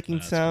the ear licking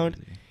That's sound,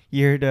 crazy.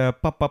 you hear the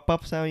pop pop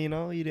pop sound. You do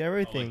Oh,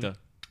 everything. like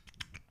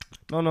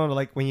the, No,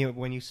 like when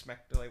you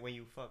smack, like when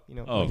you fuck, when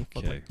you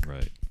fuck okay,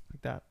 right.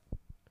 like that.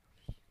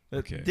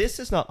 Okay. This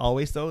is not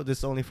always though. This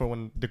is only for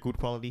when the good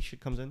quality shit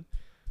comes in.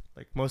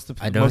 Like most of.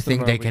 I don't most of them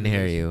think are they can really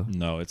hear nice. you.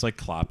 No, it's like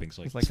clapping.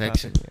 So like, It's like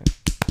Section. clapping,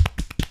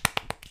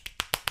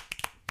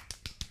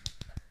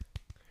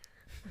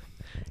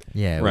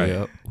 Yeah,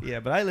 Right. yeah,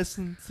 but I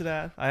listened to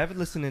that. I haven't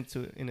listened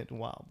into in it in a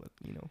while, but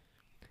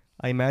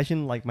I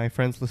imagine like my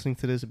friends listening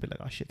to this would be like,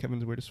 "Oh shit,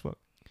 Kevin's weird as fuck."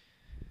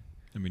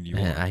 I mean, you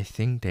Man, are. I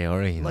think they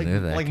already Like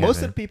knew that. like most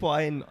of Kevin. the people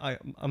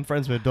I'm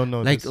friends with don't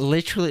know Like this.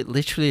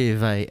 literally,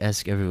 if I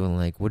ask everyone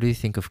like, "What do you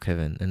think of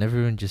Kevin?" and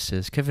everyone just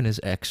says, "Kevin is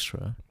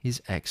extra.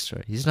 He's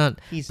extra. He's not.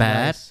 He's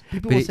bad, nice.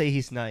 People but will he- say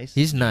he's nice.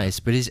 He's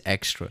nice, but he's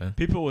extra."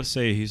 People will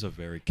say he's a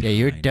very kind Yeah,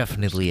 you're person.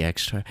 definitely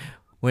extra.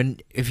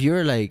 If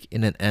you're like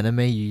in an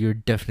anime, you're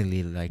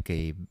definitely like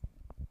an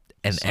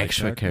Side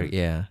extra character? character.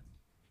 Yeah,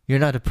 you're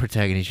not a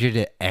protagonist. You're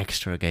the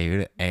extra guy. You're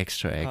the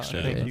extra Ah,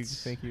 extra. thank guy. you,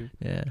 thank you.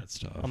 Yeah. That's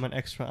tough. I'm an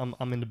extra.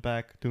 I'm in the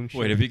back doing shit.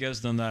 Wait, have you guys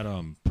done that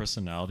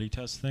personality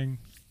test thing?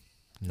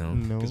 No.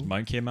 No. Because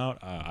mine came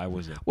out. I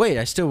was a Wait,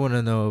 I still want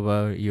to know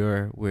about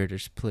your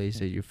weirdest place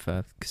that you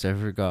fapped because I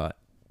forgot.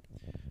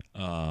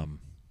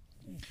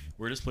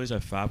 weirdest place I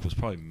fapped was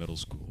probably middle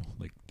school,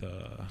 like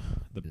the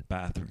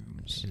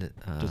bathrooms, In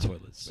the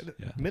toilets. But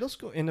Yeah, Middle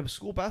school in a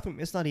school bathroom,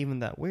 it's not even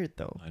that weird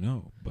though. I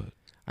know, but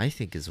I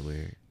think it's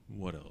weird.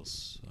 what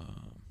else?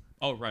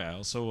 Oh right, I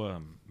also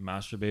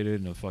masturbated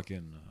in a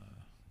fucking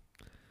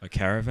a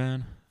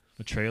caravan,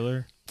 a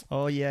trailer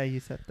Oh yeah, you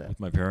said that. with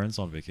my parents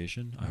on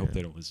vacation. I hope Yeah.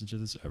 they don't listen to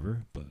this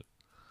ever, but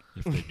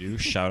if they do,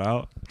 shout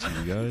out to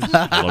you guys.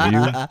 I love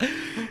you.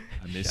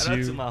 I miss Shout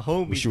you. out to my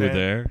homies, Wish you were man.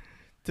 there.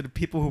 To the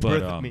people who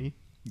But, birthed me.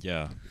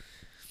 Yeah.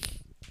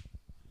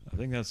 I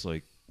think that's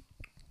like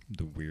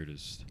the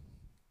weirdest.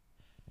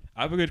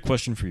 I have a good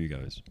question for you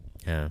guys.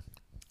 Yeah.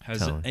 Has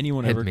Tell me.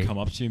 anyone Hit ever me. come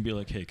up to you and be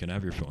like, "Hey, can I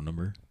have your phone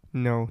number?"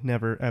 No,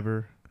 never,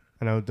 ever.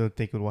 And I don't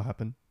think it will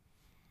happen.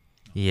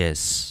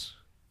 Yes.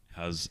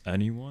 Has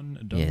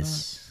anyone done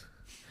Yes.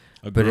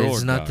 A But girl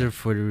it's or not guy? there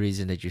for the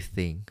reason that you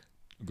think.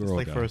 A It's girl or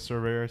like guy? for a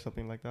survey or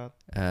something like that.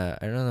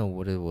 I don't know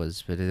what it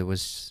was, but it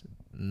was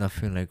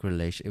nothing like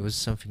relation. It was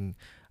something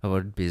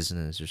about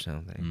business or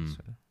something. Mm.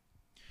 So.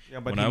 Yeah,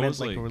 but When he I meant was,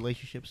 like like- a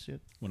relationship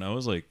shit. When I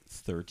was like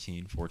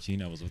 13,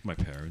 14, I was with my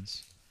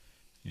parents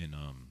in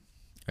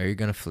Are you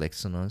gonna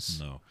flex on us?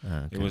 no,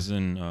 Okay. it was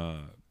in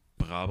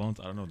Brabant.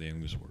 I don't know the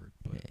English word,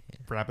 but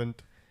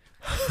Brabant.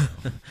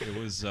 it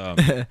was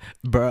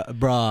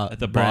Bruh, at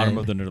the bottom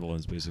of the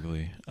Netherlands,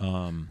 basically.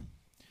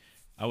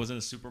 I was in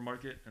a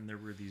supermarket, and there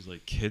were these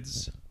like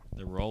kids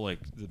that were all like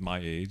my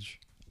age,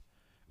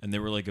 and they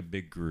were like a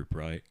big group,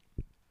 right?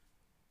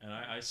 And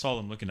I saw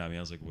them looking at me. I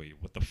was like, "Wait,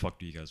 what the fuck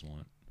do you guys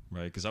want?"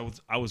 Right? Because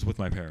I was with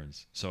my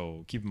parents.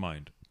 So keep in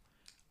mind,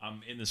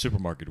 I'm in the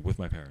supermarket with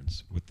my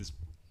parents with this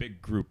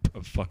big group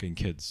of fucking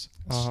kids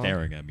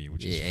staring at me,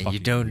 which is Yeah, and you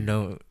fucking don't weird.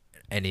 know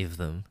any of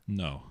them.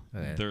 No,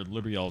 Okay. they're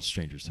literally all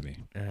strangers to me.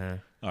 Uh-huh.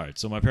 All right,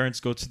 so my parents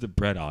go to the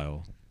bread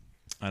aisle,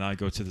 and I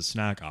go to the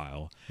snack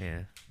aisle.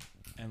 Yeah.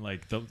 And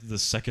like the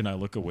second I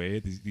look away,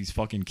 these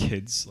fucking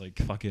kids like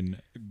fucking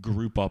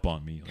group up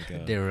on me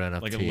They run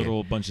up like to a you.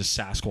 little bunch of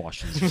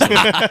Sasquatches. Just, like,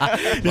 Yeah,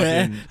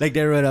 fucking, like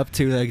they run up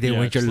to like they Yeah,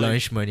 want your just like-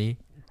 lunch money.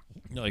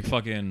 like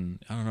fucking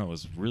I don't know. It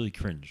was really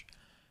cringe.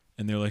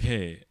 And they're like,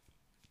 "Hey,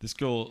 this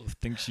girl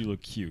thinks you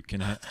look cute.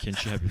 Can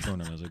she have your phone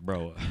number?" I was like,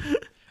 "Bro,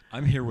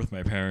 I'm here with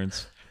my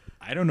parents.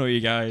 I don't know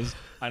you guys."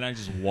 And I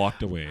just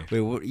walked away.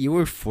 Wait, what, you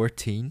were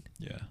 14?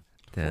 Yeah.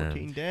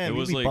 14, damn. it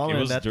was you be like balling it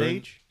at was that during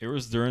age? it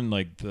was during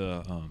like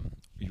the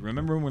you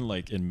remember when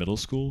like in middle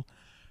school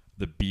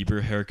the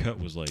Bieber haircut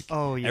was like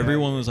Oh, yeah.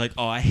 everyone was like,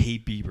 "Oh, I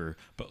hate Bieber,"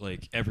 but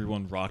like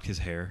everyone rocked his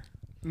hair.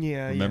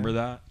 Yeah, Remember yeah.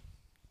 that?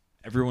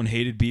 Everyone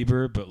hated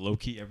Bieber, but low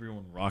key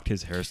everyone rocked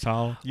his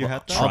hairstyle. You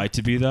had that? Tried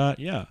to be that,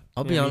 yeah.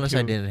 I'll be Yeah, me honest,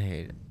 I too. didn't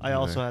hate it. I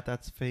also had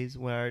that phase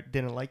where I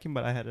didn't like him,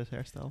 but I had his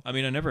hairstyle. I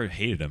mean, I never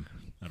hated him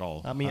at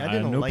all. I mean, I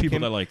didn't know like people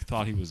him. that like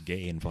thought he was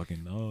gay and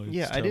fucking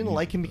Yeah, I didn't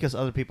like him because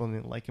other people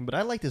didn't like him, but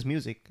I liked his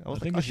music. I was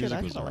think like, oh his shit, music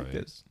I was kind of like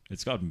alright. this.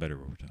 it's gotten better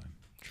over time.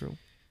 True.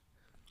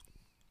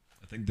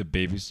 I think the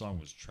Baby song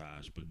was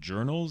trash, but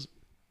Journals,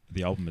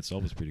 the album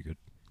itself was pretty good.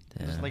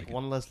 Just Yeah. like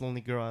One Less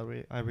Lonely Girl,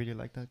 I really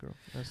like that girl.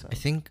 That's I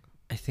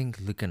think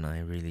Luke and I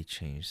really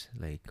changed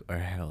like our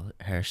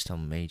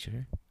hairstyle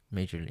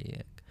majorly.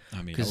 Yeah.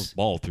 I mean, I 'Cause- was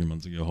bald 3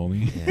 months ago,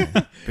 homie. Yeah.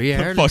 But your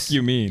The hair fuck looks,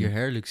 you mean? Your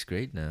hair looks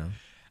great now.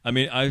 I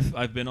mean,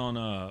 I've been on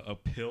a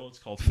pill. It's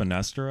called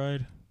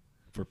finasteride.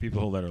 For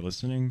people that are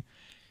listening,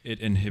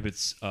 it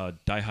inhibits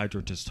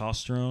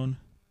dihydrotestosterone.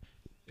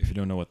 If you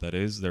don't know what that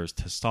is, there's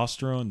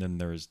testosterone, then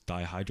there's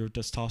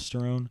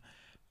dihydrotestosterone.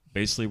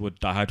 Basically, what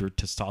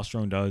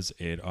dihydrotestosterone does,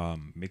 it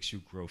makes you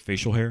grow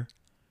facial hair,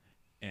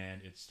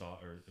 and it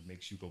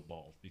makes you go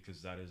bald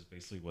because that is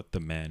basically what the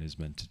man is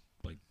meant to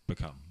like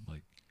become.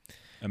 Like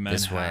a man.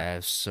 That's why I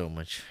have so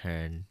much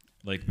hair and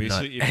like not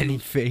basically if any you,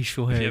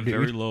 facial if hair. you have dude.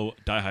 very low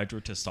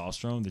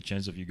dihydrotestosterone, the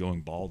chance of you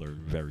going bald are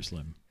very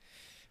slim.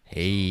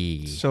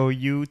 Hey. So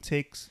you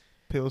take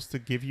pills to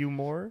give you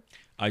more?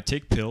 I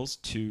take pills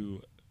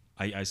to.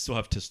 I still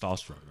have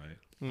testosterone, right?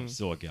 I'm Mm.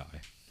 still a guy.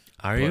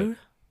 Are but- you?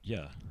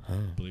 Yeah. Huh.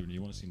 Believe me,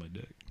 you want to see my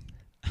dick?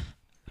 I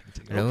can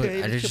take it I, don't,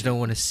 Okay, I this just could- don't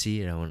want to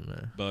see it. I want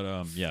to.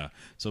 But yeah.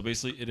 So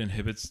basically, it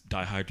inhibits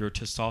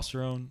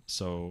dihydrotestosterone.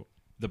 So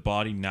the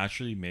body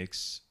naturally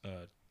makes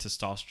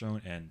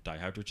testosterone and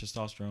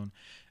dihydrotestosterone,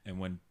 and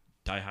when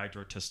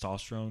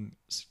dihydrotestosterone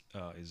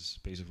is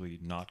basically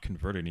not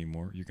converted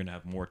anymore, you're gonna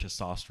have more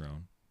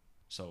testosterone.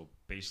 So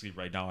basically,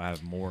 right now I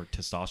have more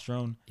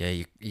testosterone.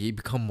 Yeah, you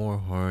become more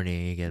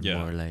horny. You get Yeah.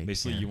 more like.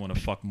 Basically, yeah. you want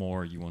to fuck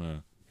more. You want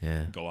to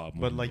Yeah. go out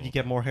more. But and like go you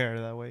get out. more hair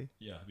that way.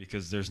 Yeah,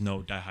 because there's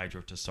no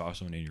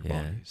dihydrotestosterone in your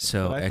Yeah. body.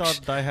 So But I ex-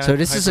 thought I had so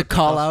this is a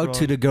call out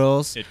to the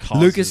girls. it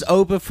Luke is causes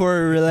open for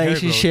a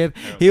relationship.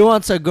 hair He growth.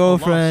 wants a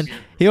girlfriend. Loss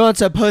He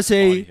wants a body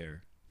pussy.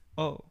 hair.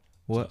 Oh,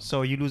 What?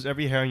 so you lose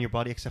every hair in your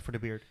body except for the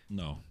beard.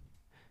 No.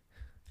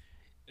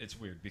 It's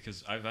weird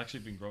because I've actually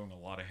been growing a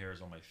lot of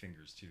hairs on my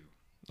fingers too.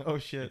 Oh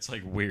shit. It's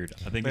like weird.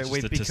 I think Wait, it's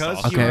wait, just the because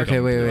testosterone. you Okay, are okay,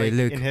 wait, wait, like,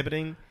 Luke.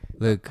 inhibiting.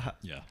 Luke,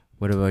 Yeah,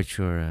 what about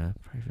your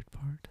private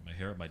part? my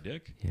hair at my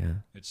dick, Yeah.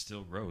 it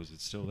still grows.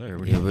 It's still there.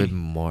 What do Yeah, you but mean?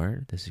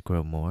 more? Does it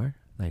grow more?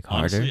 Like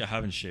harder? Honestly, I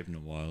haven't shaved in a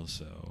while,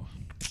 so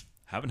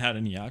haven't had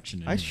any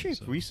action. I anyway, shaved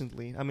so.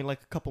 recently. I mean,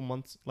 like a couple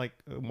months, like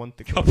a month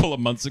ago. couple of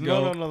months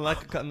ago. No,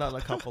 not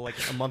a couple. Like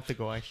a month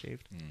ago, I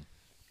shaved.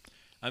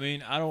 I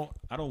mean, I don't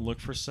look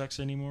for sex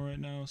anymore right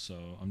now,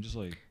 so I'm just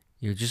like,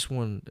 You just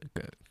want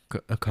a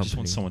I company. just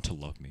want someone to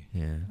love me,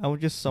 Yeah. I want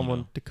just someone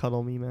know. to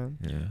cuddle me, man.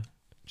 Yeah.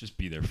 just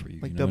be there for you.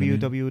 Like you know what I mean?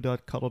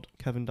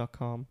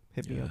 www.cuddledkevin.com.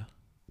 Hit me Yeah. up.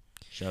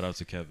 Shout out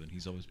to Kevin.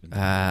 He's always been. there.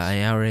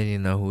 I already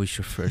know who is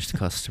your first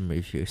customer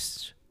if you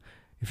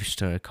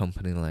start a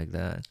company like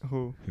that.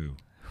 Who? Who?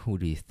 Who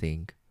do you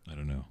think? I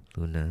don't know.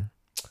 Luna.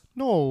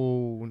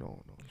 No.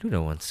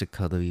 Luna wants to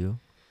cuddle you.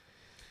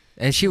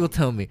 And she will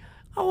tell me,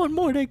 I want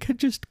more than can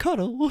just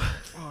cuddle.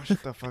 Oh,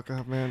 shut the fuck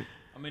up, man.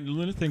 I mean,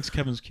 Luna thinks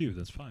Kevin's cute.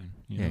 That's fine.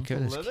 You Yeah, know?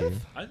 Kevin's cute.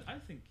 Lilith? I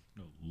think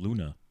no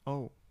Luna,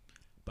 Oh,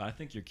 but But I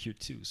think you're cute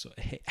too. So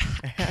hey,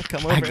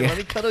 Come I over, get- let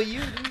me cuddle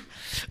you. Dude.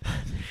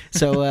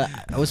 So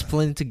I was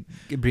planning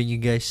to bring you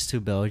guys to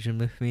Belgium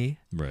with me,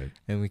 right.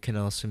 and we can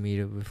also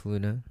meet up with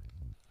Luna.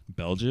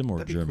 Belgium or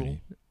That'd be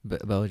Germany?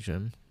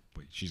 Belgium.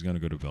 Wait, she's gonna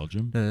go to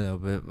Belgium. No,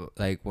 but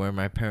like where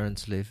my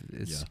parents live,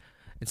 it's Yeah.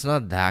 it's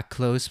not that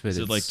close, but Is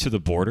it's it like to the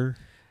border?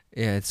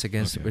 yeah, it's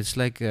against. Okay. It's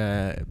like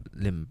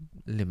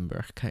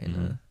Limburg kind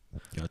of. Mhm.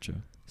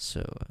 Gotcha.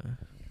 So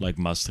Like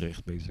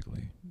Maastricht,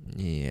 basically.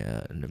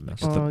 yeah, in the Like Maas-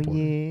 it's the Oh border.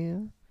 yeah.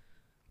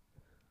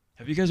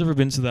 Have you guys ever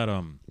been to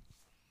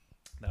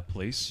that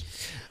place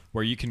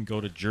where you can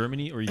go to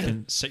Germany or you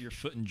can set your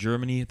foot in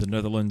Germany, the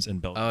Netherlands,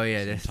 and Belgium? Oh, at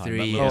yeah, the the same time? three-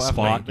 That Yeah, little I've never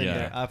spot. been Yeah,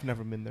 there. I've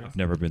never been there. I've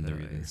never been No, there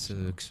either. it's in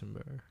so.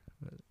 Luxembourg.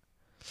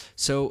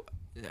 So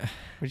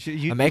But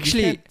you, I'm you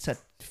actually- can't set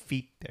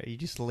feet there. You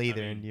just lay I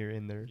there mean, and you're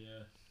in there.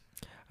 Yeah.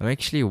 I'm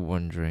actually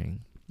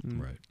wondering,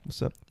 Right.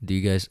 What's up? do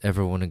you guys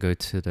ever want to go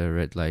to the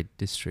red light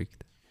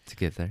district to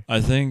get there?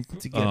 I think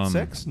To get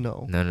sex?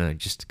 No. No,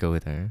 just to go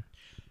there.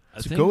 I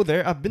To think go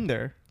there, I've been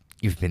there.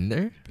 You've been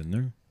there? Been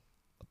there?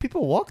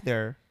 People walk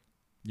there.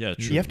 Yeah,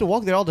 true. You have to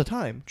walk there all the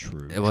time.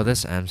 True. Well,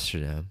 that's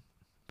Amsterdam,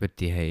 but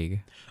The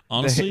Hague.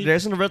 Honestly,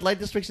 There's a red light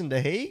district in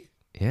The Hague?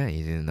 Yeah,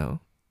 you didn't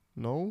know.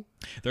 No.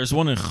 there's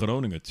one in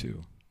Groningen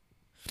too.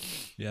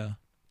 Yeah.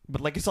 But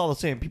like it's all the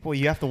same. People,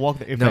 you have to walk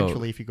there No.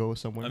 eventually if you go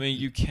somewhere. I mean,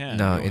 you can.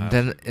 No, you don't and have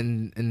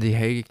then to. in The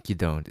Hague you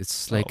don't.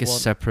 It's like a well-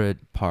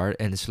 separate part,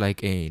 and it's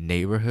like a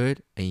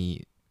neighborhood.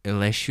 And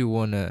unless you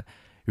wanna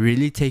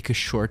really take a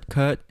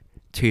shortcut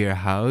to your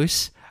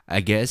house,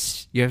 I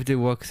guess you have to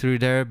walk through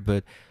there.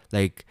 But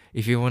like,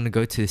 if you want to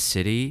go to the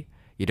city,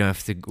 you don't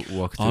have to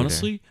walk through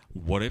Honestly,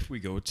 what if we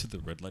go to the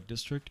red light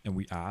district and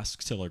we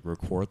ask to like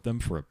record them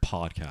for a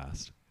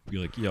podcast? Be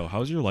like, yo,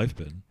 how's your life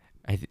been?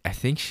 there. I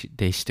think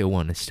they still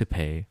want us to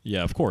pay.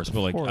 Yeah, of course.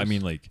 But like, I course.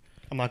 mean, like,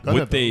 I'm not gonna.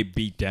 would they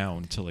be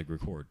down to like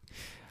record?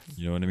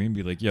 You know what I mean?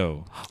 Be like,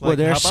 yo, Well,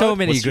 there how are so about-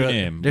 many what's your girls.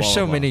 name? There's Blah,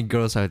 so blah, many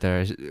girls out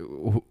there.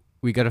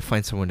 We gotta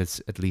find someone that's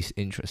at least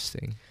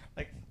interesting.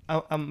 Like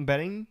I'm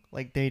betting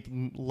like they'd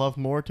love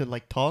more to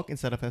like talk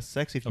instead of have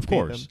sex if you of pay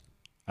course. them.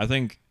 I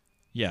think,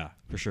 yeah,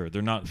 for sure.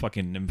 They're not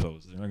fucking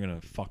nymphos. They're not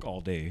gonna fuck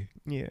all day.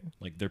 Yeah.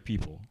 Like they're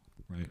people,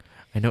 right?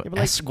 I know Yeah, but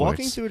like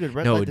walking escorts. through the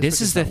red No, light this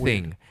district is the not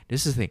weird. thing.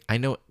 This is the thing. I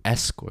know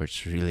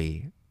escorts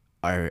really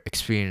are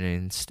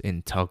experienced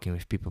in talking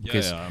with people Yeah,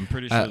 because yeah. I'm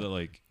pretty sure that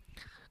like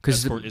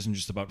because escort isn't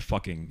just about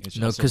fucking. It's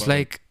no, also because about,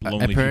 like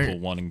lonely apparent, people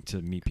wanting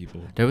to meet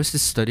people. there was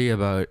this study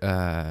about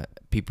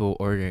people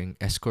ordering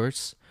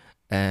escorts,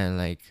 and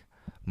like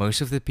most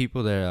of the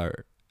people that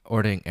are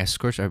ordering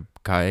escorts are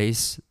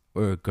guys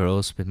or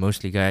girls, but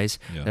mostly guys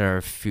Yeah. that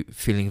are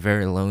feeling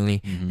very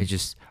lonely. Mhm. They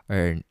just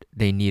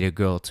they need a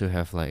girl to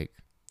have like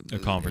A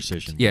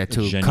conversation. yeah, A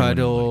to genuine,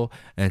 cuddle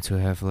and to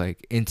have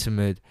like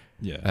intimate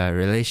yeah.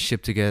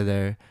 relationship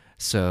together.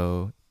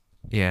 So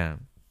yeah,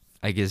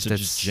 I guess To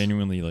that's just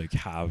genuinely like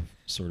have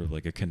sort of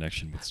like a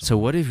connection with So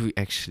someone. what if we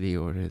actually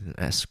ordered an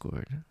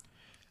escort?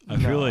 I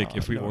feel like No,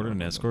 if we no, ordered no, an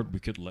no, no. escort, we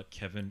could let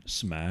Kevin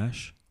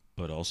smash,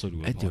 but also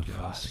do a I do a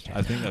podcast. podcast.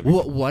 I think that'd be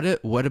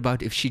What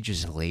about if she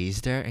just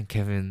lays there and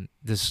Kevin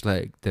just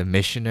like the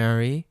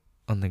missionary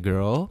on the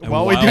girl? And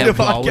While we do the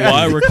while we podcast.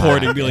 while do the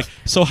recording, be podcast. like,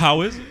 so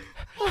how is it?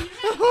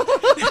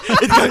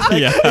 it goes like,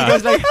 Yeah. it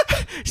goes like,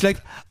 it's like,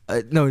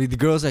 no, the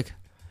girl's like,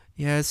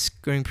 yeah, it's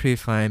going pretty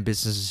fine.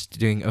 Business is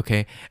doing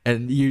okay.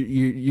 And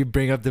you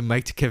bring up the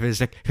mic to Kevin.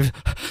 It's like,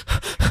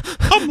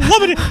 I'm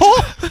loving it.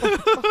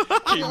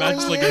 Oh! Can you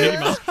imagine like a Mickey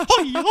Mouse?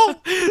 Oh, yeah.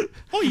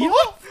 Oh, yeah.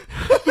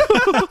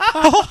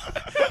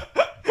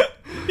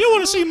 You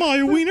want to see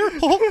my wiener?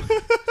 Oh.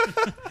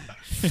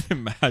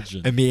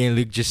 Imagine. and me and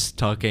Luke just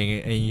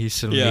talking, and you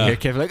suddenly Yeah. hear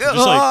Kevin like, Just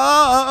like-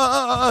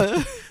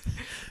 "Ah!"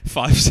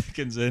 5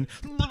 seconds in.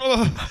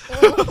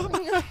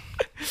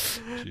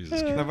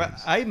 Jesus No, but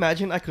Christ. I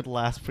imagine I could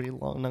last pretty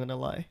long. Not gonna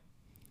lie.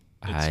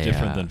 It's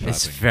different than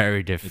It's fapping.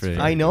 very different. very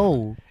I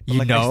know. but, You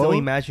like, I still know?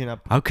 imagine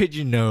How could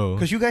you know?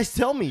 because you guys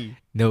tell me.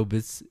 No,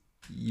 but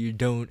you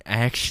don't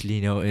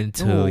actually know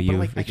until No, but, you.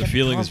 like, I The get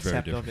feeling is very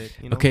concept of different.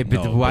 it, you know? Okay,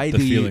 but No, why but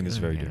do the you? feeling is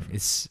very different.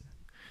 It's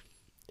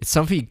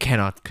something you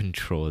cannot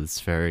control. It's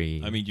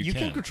very. I mean, You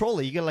can control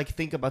it. You can like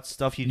think about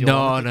stuff you don't. no,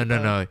 wanna no, think no,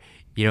 about. no.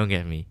 You don't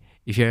get me.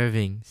 If you're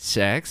having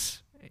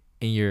sex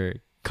and you're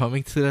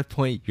coming to that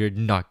point, you're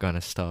not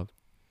gonna stop.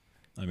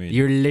 I mean,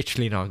 You're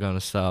literally not gonna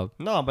stop.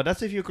 No, but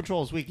that's if your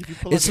control is weak. If you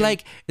pull It's up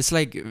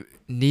like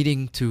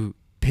needing to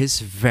piss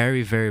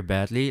very, very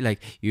badly. Like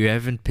you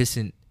haven't pissed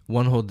in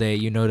one whole day.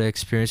 You know the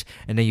experience,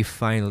 and then you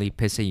finally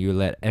piss and you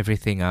let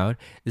everything out.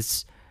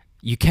 It's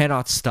you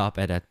cannot stop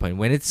at that point.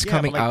 When it's yeah,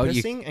 coming but, like, out,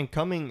 you pissing and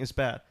coming is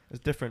bad. It's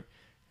different.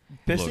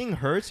 Pissing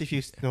hurts if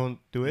you don't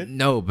do it.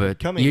 no, but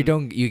Coming- you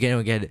don't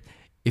get it.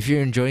 If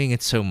you're enjoying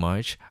it so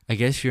much, I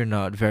guess you're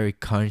not very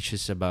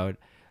conscious about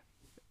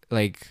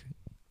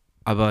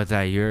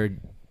that. You're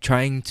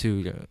trying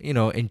to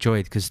enjoy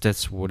it because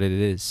that's what it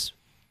is.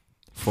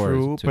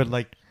 True, to- but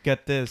like,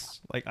 get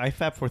this. Like, I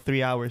fap for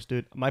 3 hours,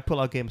 dude. My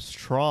pull-out game is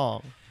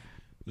strong.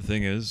 the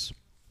thing is,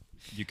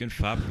 You can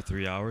fap for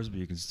 3 hours, but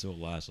you can still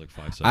last like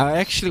 5 seconds. I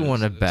actually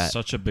want to There's bet.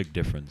 Such a big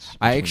difference.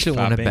 I between actually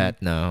want to fapping-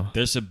 bet now.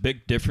 There's a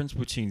big difference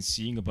between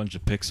seeing a bunch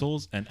of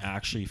pixels and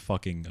actually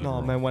fucking. A No,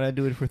 girl. man. When I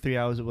do it for 3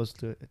 hours, it was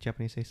to a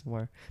Japanese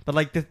ASMR. But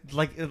like,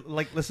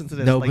 listen to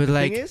this. No, like, but the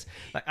like- thing is,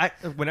 like,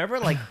 whenever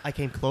like I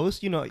came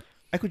close,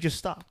 I could just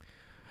stop.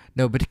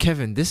 No, but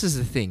Kevin, this is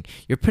the thing.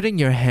 You're putting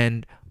your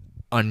hand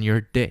on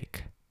your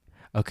dick,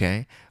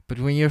 okay? But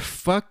when you're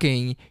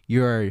fucking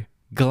your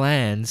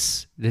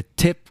glands, the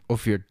tip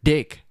of your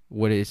dick,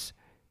 what is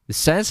the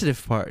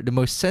sensitive part, the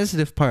most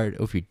sensitive part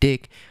of your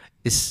dick,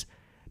 is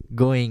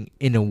going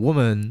in a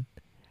woman.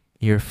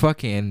 You're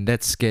fucking, and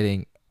that's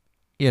getting,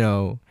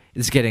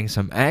 it's getting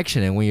some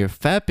action. And when you're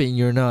fapping,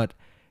 you're not.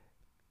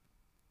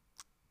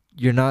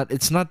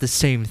 It's not the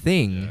same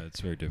thing. Yeah, it's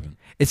very different.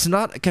 It's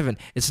not, Kevin,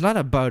 it's not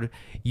about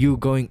you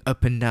going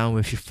up and down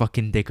with your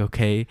fucking dick,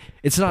 okay?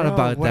 It's not Bro,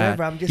 about whatever,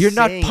 that. I'm just You're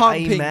saying, not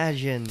pumping. I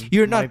imagine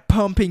You're my- not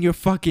pumping your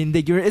fucking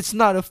dick. It's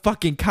not a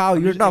fucking cow.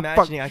 I'm You're just not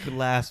imagining I could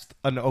last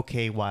an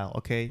okay while.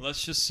 Okay.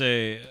 Let's just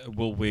say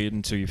we'll wait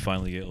until you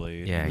finally get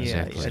laid. Yeah, and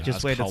exactly. Yeah. ask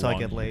Just wait how until I long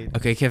get you- laid.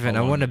 Okay, Kevin, How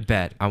I long want to you-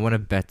 bet. I want to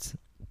bet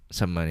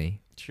some money.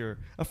 Sure.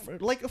 A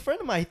friend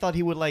of mine, he thought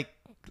he would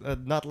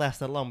not last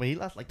that long, but he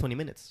lasts like 20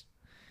 minutes.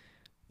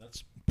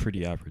 That's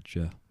pretty average,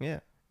 yeah. Yeah.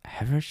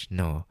 Average?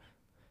 No.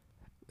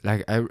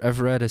 Like,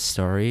 I've read a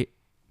story,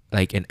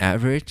 like, an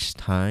average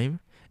time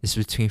is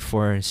between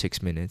 4 and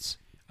 6 minutes.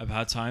 I've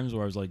had times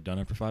where I was like done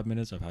it for 5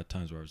 minutes. I've had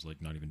times where I was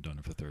like not even done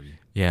it for 30.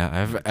 Yeah,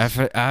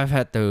 I've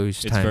had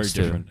those It's very times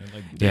too. different.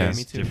 Like, Yeah. there's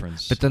Me too.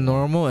 difference. But the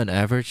normal and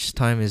average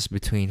time is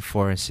between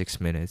 4 and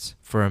 6 minutes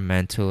for a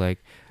man to Oh,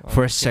 for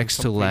getting sex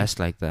to something. last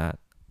like that.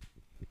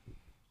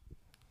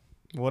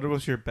 What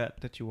was your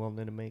bet that you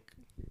wanted to make?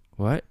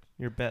 What?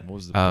 Your bet. What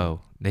was the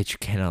Oh, that you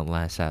cannot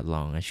last that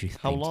long as you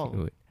think. How you long?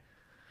 would.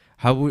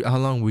 How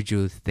long would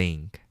you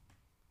think?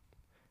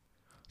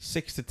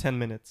 6 to 10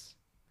 minutes.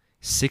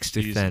 6 to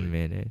Easily. 10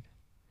 minutes.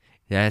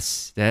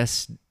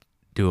 That's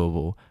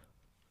doable.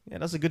 Yeah,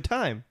 that's a good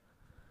time.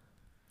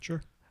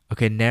 Sure.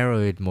 Okay, narrow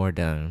it more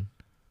down.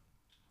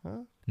 Huh?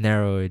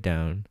 Narrow it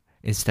down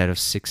instead of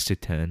 6 to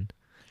 10.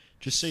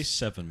 Just say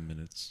 7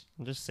 minutes.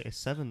 I'll just say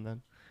 7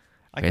 then.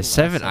 Okay, can last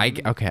 7. 7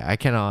 minutes. I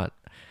cannot.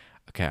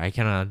 Okay, I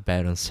cannot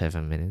bet on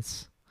 7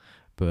 minutes.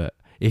 But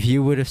if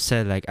you would have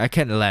said like I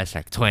can last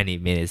like 20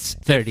 minutes,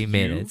 30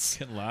 minutes.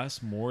 You can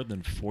last more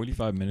than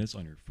 45 minutes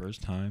on your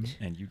first time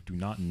and you do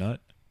not nut.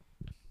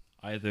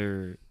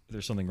 Either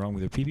there's something wrong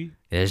with your pee-pee,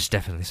 There's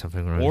definitely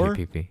something wrong Or- with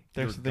your pee-pee.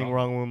 There's You're something dumb.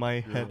 wrong with my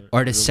You're- head.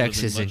 Or the you're sex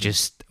living isn't legend.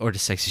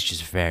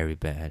 just very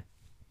bad.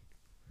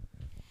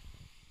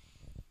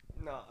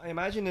 No, I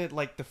imagine it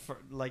like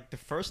the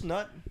first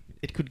nut.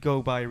 It could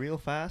go by real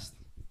fast,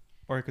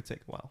 or it could take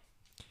a while.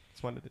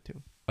 It's one of the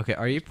two. Okay,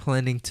 are you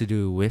planning to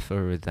do with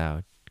or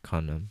without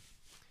condom?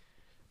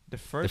 The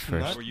first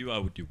first. nut. For you, I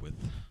would do with.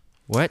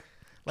 What?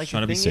 Like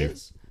Trying the to be thing safe.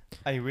 is,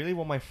 I really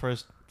want my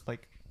first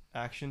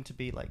action to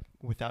be like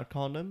without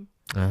condom.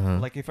 Uh-huh.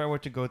 Like if I were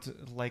to go to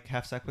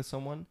have sex with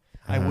someone,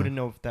 I Uh-huh. wouldn't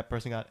know if that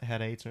person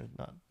had AIDS or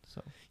not.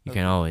 So You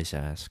can always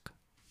ask.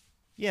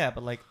 yeah,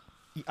 but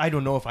I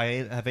don't know if I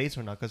have AIDS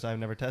or not because I've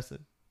never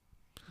tested.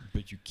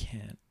 But you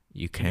can't.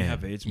 You Can you can.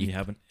 have AIDS when you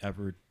haven't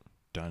ever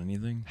done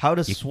anything? How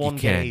does You Swan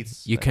get can.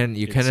 AIDS? You can.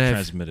 You It's can have.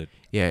 transmitted.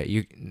 Yeah,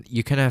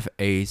 you can have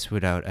AIDS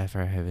without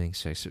ever having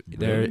sex.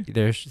 Really?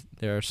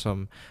 There are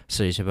some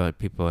studies about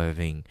people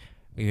having,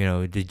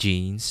 the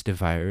genes, the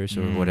virus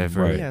or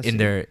whatever right. Yeah, in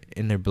so-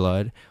 their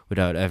blood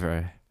without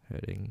ever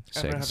having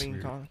sex. Ever having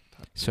Weird. contact.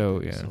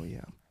 So, yeah. So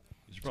yeah.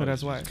 You should So probably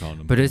that's just why. use a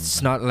condom. But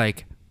it's not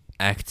like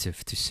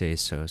active to say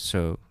so.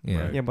 So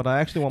yeah, Right. Yeah, but I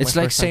actually want it's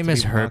my like first time same to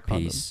as be without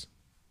condom. herpes.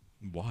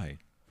 Why?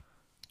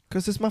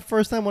 Cause it's my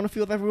first time. I want to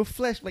feel that real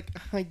flesh. Like,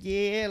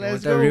 yeah, let's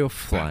With go. a real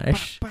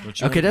flash. Don't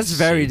you Okay, wanna that's be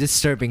very safe?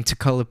 disturbing to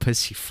call a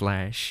pussy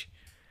flash.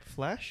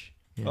 Flash.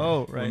 Yeah.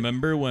 Oh, right.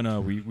 Remember when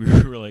we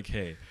were like,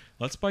 hey,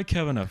 let's buy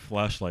Kevin a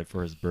flashlight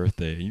for his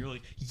birthday, and you were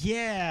like,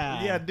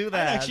 yeah, Yeah, do I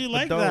that, actually but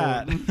like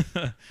that.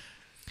 don't.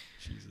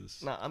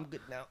 Jesus. No, I'm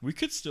good now. We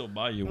could still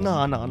buy you one. No,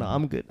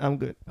 I'm good. I'm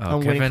good. Oh,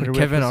 I'm waiting for the real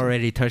Kevin pussy.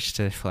 already touched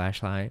the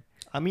flashlight.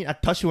 I mean, I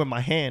touched it with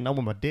my hand, not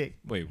with my dick.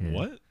 Wait, Yeah.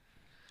 what?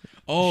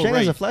 Oh, Shang right.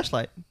 has a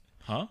flashlight.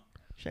 Huh?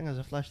 Shang has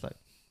a flashlight.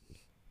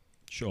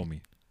 Show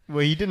me.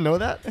 Wait, you didn't know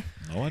that?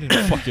 No, I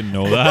didn't fucking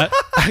know that.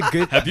 A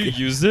good Have you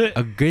used it?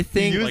 a good You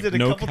thing. used like, it a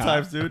no couple cap.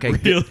 times, dude. Okay,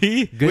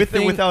 Really? Good With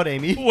thing. and without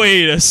Amy.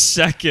 Wait a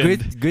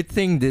second. Good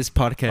thing this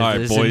podcast All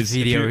right, is boys, if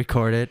video you-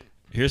 recorded.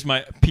 Here's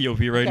my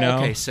POV right Okay, now.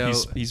 okay, so-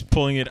 he's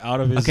pulling it out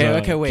of his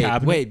Okay, wait,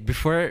 cabinet. wait.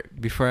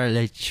 Before I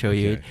let show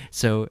you. Okay.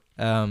 So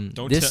Don't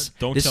this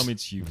don't tell this- me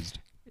it's used.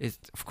 It's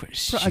of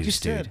course Bro, I juice,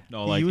 just dude. did.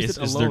 No, He like used is,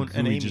 it is there alone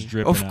and gooey Amy. just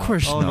dripping Of out?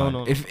 course Oh, not. no,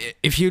 no, no.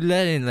 If you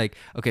let in like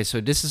okay, so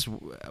this is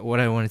what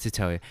I wanted to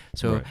tell you.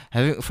 So Right.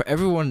 having for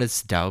everyone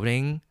that's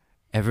doubting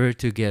ever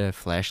to get a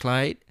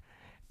flashlight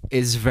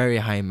is very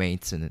high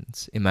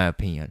maintenance in my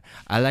opinion.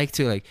 I like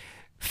to like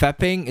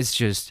fapping is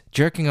just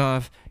jerking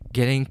off,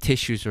 getting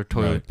tissues or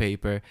toilet Right.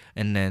 paper,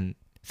 and then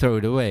throw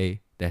it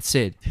away. That's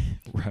it.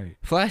 Right.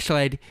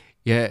 Flashlight,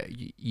 yeah,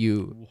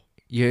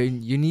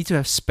 you need to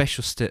have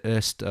special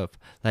stuff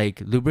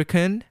like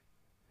lubricant,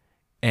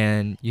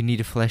 and you need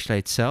a flashlight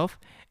itself,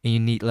 and you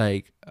need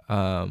like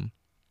the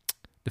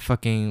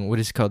fucking what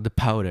is it called, the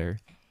powder.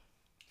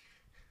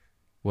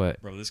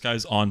 What? Bro, this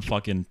guy's on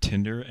fucking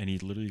Tinder and he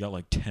literally got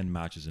like 10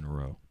 matches in a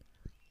row.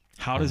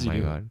 How does he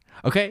do it?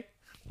 Okay.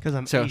 Because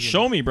I'm So Asian.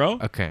 Show me, bro.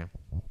 Okay.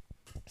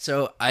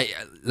 So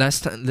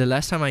the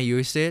last time I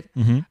used it,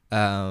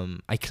 Mm-hmm.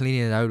 I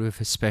cleaned it out with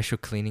a special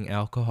cleaning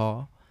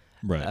alcohol.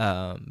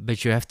 Right.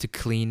 But you have to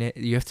clean it.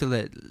 You have to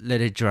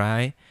let it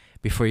dry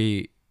before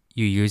you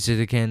use it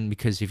again,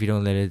 because if you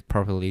don't let it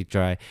properly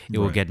dry, it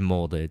will Right. get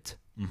molded.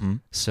 Mm-hmm.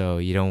 So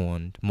you don't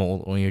want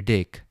mold on your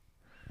dick.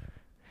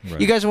 Right.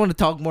 You guys want to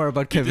talk more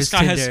about Dude, Kevin's this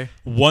guy Tinder? has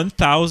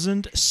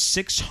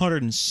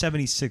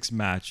 1,676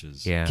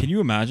 matches. Yeah. Can you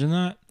imagine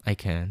that? I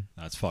can.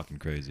 That's fucking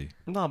crazy.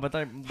 No, but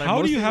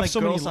How do you have so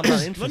many? girls I'm not Let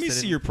me interested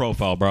see in. your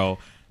profile, bro.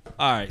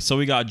 All right, so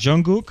we got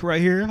Jungkook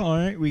right here. All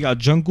right, we got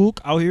Jungkook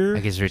out here. I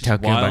guess we're Just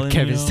talking wilding, about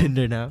Kevin's you know?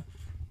 Tinder now.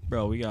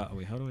 Bro, we got.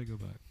 Wait, how do I go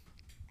back?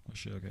 Oh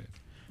shit. Okay.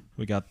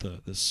 We got the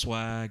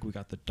swag. We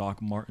got the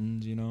Doc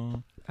Martens. You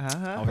know,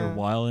 out here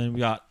wilding. We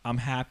got I'm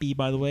happy,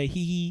 by the way.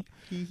 Hee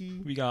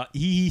hee. We got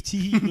hee hee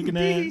tee looking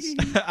ass.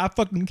 I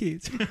fucking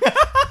kids.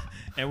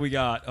 And we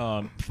got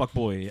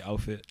fuckboy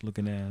outfit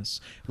looking ass.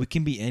 We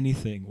can be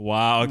anything.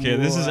 Wow. Okay,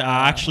 this is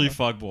Wow. actually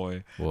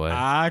fuckboy. What?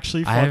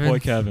 Actually I haven't-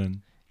 fuckboy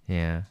Kevin.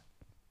 Yeah.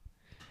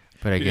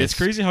 But I Dude, guess it's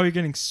crazy how you're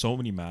getting so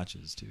many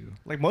matches too.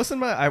 Like most of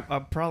my, I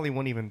probably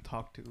won't even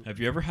talk to. Have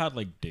you ever had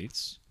like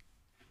dates?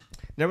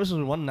 There was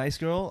one nice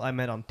girl I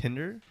met on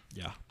Tinder.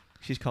 Yeah.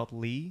 She's called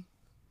Lee.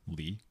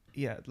 Lee.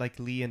 Yeah, like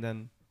Lee and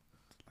then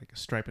like a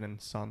stripe and then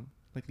Sun.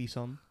 Like Lee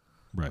Sun.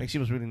 Right. Like she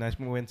was really nice.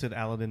 We went to the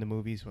Aladdin the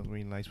movies. It was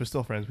really nice. We're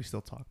still friends. We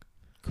still talk.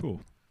 Cool.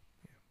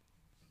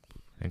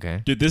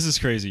 okay. Dude, this is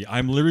crazy.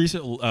 I'm literally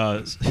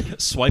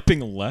swiping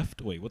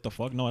left. Wait, what the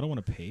fuck? No, I don't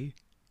want to pay.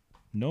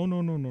 No.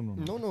 No,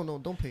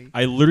 don't pay.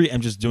 I literally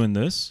am just doing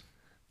this.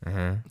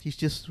 Uh-huh. He's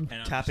just I'm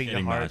tapping just the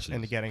getting heart matches.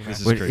 and getting This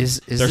matches. is Wait, crazy.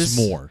 is There's this,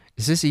 more.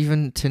 Is this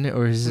even Tinder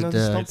or is No, it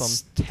this is the? Tom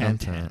It's Tom. 10.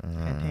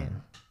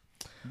 Tan.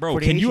 Bro, For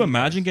the can you Asian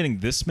imagine guys. getting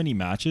this many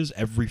matches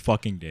every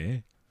fucking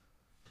day?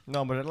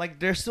 No, but like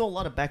there's still a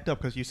lot of backed up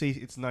because you say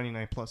it's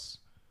 99 plus.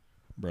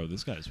 Bro,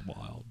 this guy's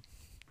wild.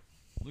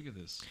 Look at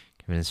this.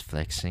 Kevin is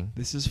flexing.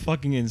 This is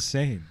fucking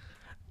insane.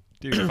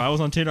 Dude, if I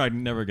was on Tinder, I'd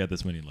never get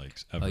this many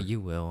likes. Ever. Oh,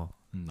 you will.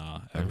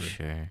 Nah, I'm ever.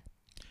 sure.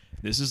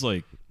 This is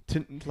like,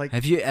 Like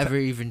Have you ever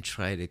even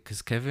tried it?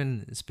 Because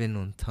Kevin has been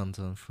on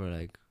Tantan for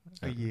like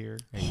a year.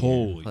 a year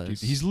holy plus. dude.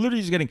 He's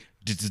literally just getting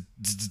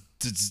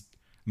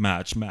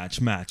match. All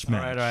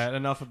right.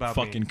 Enough about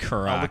Fucking me.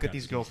 crack. I'll look at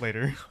these girls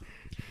later.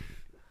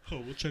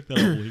 Oh, we'll check that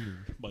out later,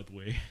 by the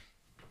way.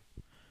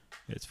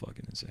 It's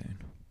fucking insane.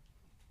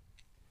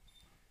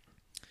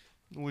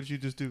 What did you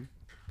just do?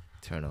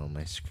 turn on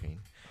my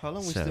screen. How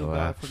long we So, still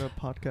got for the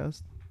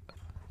podcast?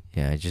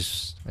 Yeah, I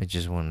just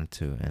wanted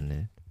to end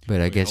it, but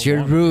I Wait, guess how you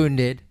long? ruined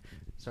it.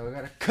 So we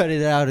gotta cut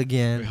it out Wait,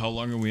 again. how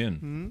long are we in?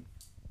 Hmm.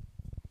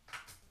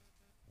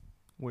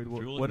 Wait, I feel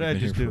like what we've did I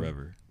been just here do?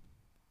 Forever.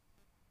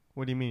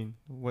 What do you mean?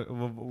 What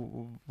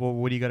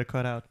do you gotta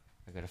cut out?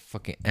 I gotta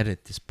fucking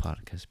edit this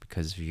podcast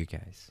because of you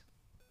guys.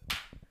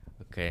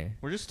 Okay.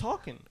 We're just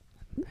talking.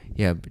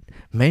 Yeah, but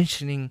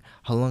mentioning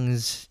how long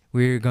is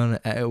we're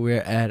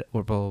at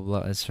or blah blah blah.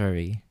 It's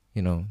very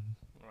Right,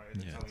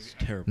 Yeah, it's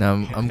terrible. Now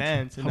I'm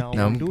advanced, and now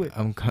now I'm do it.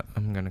 I'm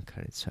gonna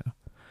cut it. So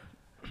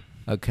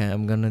okay,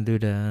 I'm gonna do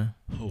the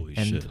Holy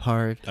end shit.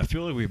 part. I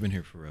feel like we've been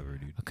here forever,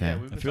 dude. Okay. Yeah,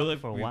 we've I been feel talking like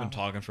for a we've while. been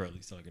talking for at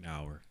least like an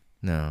hour.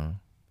 No,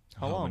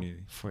 How long? many?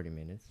 40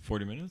 minutes.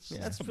 40 minutes? Yeah,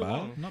 that's not too bad.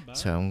 long. Not bad.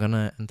 So I'm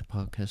gonna end the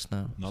podcast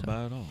now. Not So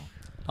bad at all.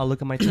 I'll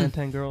look at my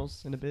 10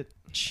 girls in a bit.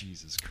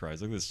 Jesus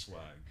Christ! Look at this swag.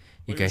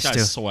 You Look at guys this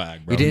guy's still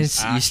swag, bro. you didn't He's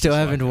you actually still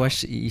haven't swagged out.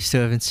 watched you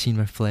still haven't seen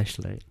my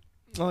flashlight.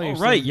 Oh, Oh,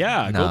 right,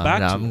 yeah. no, Go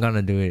back no, to I'm it.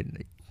 gonna do it.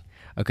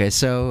 Okay,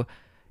 so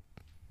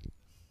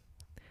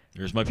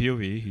Here's my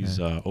POV. He's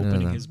No,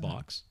 opening no. his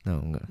box. no,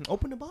 I'm gonna.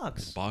 Open the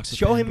box. The box of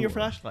Show him your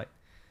Pandora. flashlight.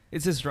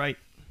 It's his right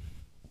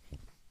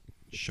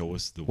Show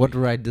us the What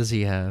way. right does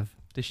he have?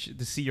 to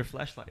see your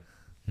flashlight.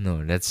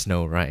 No, that's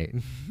no right.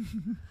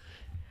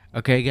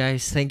 Okay,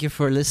 guys, thank you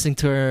for listening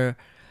to our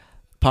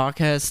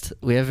podcast.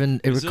 We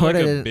haven't Is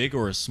recorded it like a it. big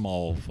or a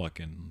small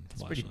fucking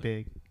It's pretty flashlight?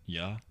 big.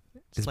 Yeah.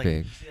 It's like-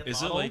 big. see that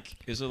Is it model?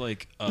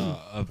 like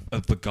a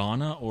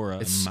vagina or a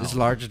It's mouth?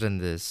 larger than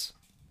this.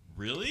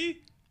 Really?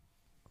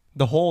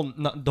 the whole,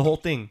 not the whole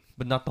thing,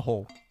 but not the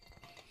whole.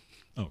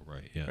 Oh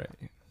right, yeah. Right.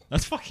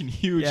 That's fucking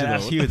huge. Yeah, though.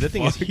 that's What huge. the That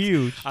thing is fuck?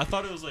 huge. I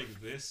thought it was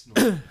like this.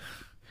 No.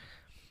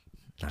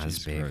 Not as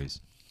Jesus big.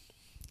 Christ.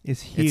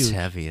 It's huge. It's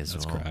heavy as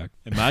That's well. crack.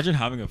 Imagine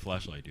having a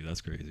flashlight, dude.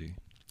 That's crazy.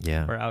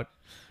 Yeah. We're out.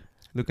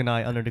 Luke and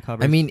I under the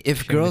covers. I mean,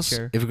 if sharing the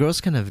girls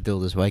chair. can have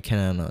dildos, why can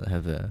I not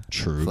have a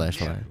True.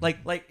 flashlight?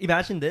 like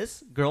imagine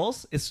this,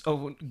 girls. It's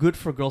good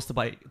for girls to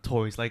buy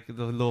toys like the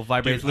little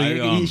vibrators.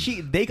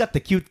 Dude, They got the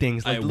cute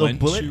things like I the little went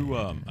bullet.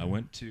 to I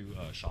went to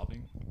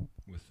shopping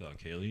with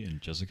Kaylee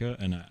and Jessica,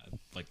 and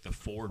like the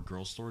 4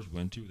 girl stores we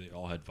went to, they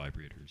all had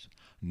vibrators.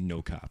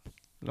 No cap.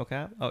 No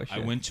cap. Oh shit. I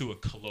went to a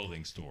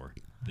clothing store.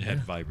 They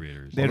had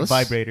vibrators. They're Well,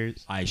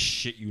 vibrators. I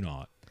shit you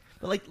not.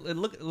 But like,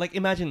 look, like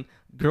imagine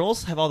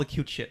girls have all the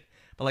cute shit,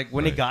 but like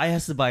when a Right. guy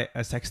has to buy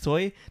a sex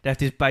toy, they have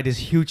to buy this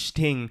huge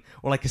thing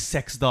or like a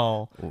sex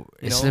doll.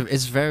 It's know?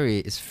 it's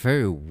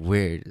very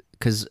weird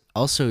because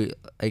also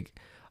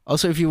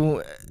if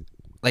you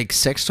like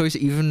sex toys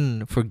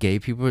even for gay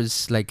people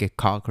is like a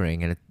cock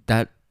ring and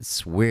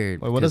that's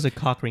weird. Wait, what does because a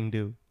cock ring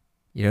do?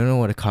 you don't know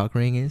what a cock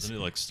ring is? Doesn't it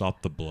like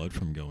stop the blood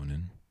from going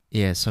in?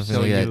 Yeah, something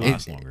So like you that.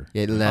 Last longer.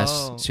 Yeah, it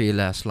lasts Oh. so you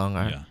last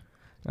longer.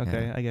 Yeah.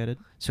 Okay, Yeah. I get it.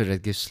 So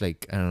that gives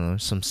like I don't know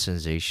some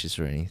sensations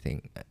or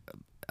anything.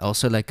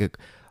 Also like a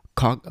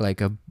cock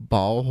like a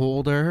ball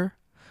holder.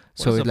 What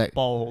So does it a like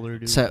ball holder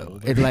do? so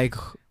it like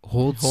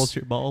holds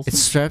your balls. it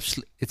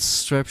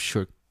straps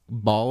your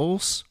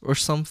balls or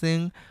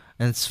something,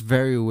 and it's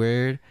very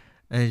weird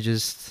and it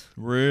just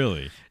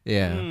Really?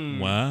 yeah. Hmm.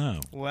 Wow.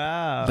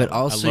 Wow. But I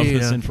also love you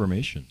this know,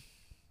 information.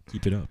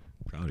 Keep it up.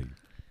 Proud of you.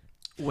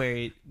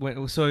 wait,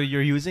 so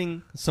you're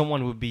using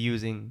someone would be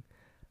using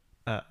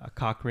a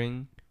cock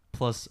ring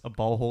plus a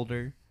ball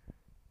holder,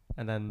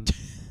 and then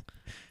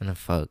and a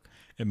fuck.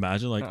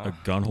 Imagine like Oh. a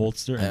gun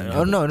holster. And you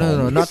Oh have a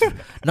no, ball.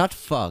 not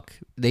fuck.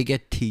 They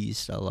get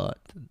teased a lot.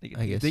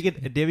 I guess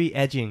they be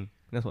edging.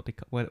 That's what they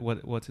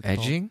what's it called?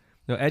 edging.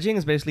 No, edging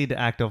is basically the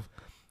act of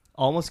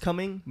almost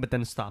coming but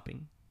then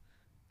stopping.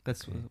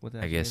 That's Okay, what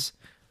that I guess. is.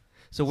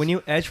 So when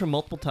you edge for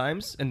multiple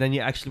times and then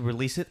you actually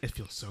release it, it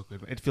feels so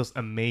good. It feels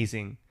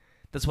amazing.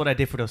 That's what I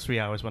did for those 3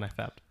 hours when I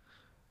fapped.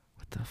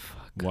 What the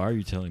fuck? Why are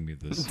you telling me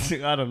this?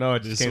 I don't know.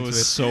 It just This came to was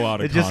it. so out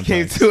of It just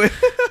context. came to it.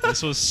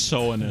 This was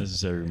so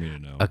unnecessary for me to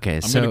know. Okay,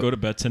 I'm so gonna go to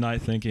bed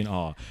tonight thinking,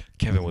 oh,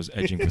 Kevin was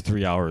edging for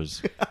 3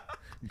 hours.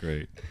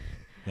 Great.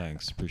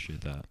 Thanks.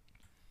 Appreciate that.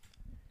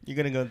 You're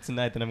gonna go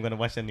tonight, then I'm gonna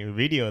watch that new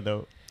video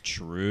though.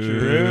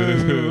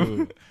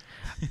 True.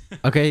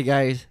 okay,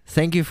 guys,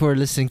 thank you for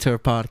listening to our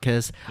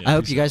podcast. Yeah, I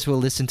hope peace you out. guys will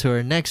listen to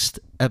our next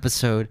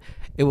episode.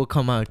 It will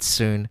come out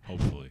soon.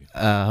 Hopefully.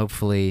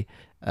 Hopefully.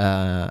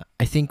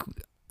 I think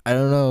I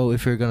don't know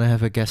if we're gonna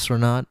have a guest or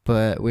not,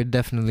 but we're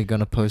definitely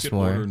gonna post Could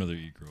more. order another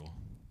e-girl.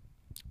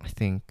 I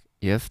think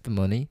you have the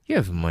money. You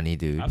have money,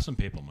 dude. I have some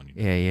PayPal money.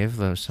 Yeah, you have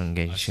lots on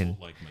I still Genshin.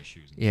 like my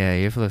shoes. Yeah,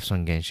 you have lots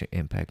on Genshin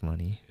Impact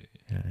money. Yeah,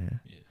 Yeah, yeah.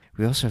 yeah.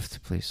 We also have to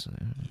play some.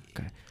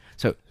 Okay.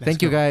 So Let's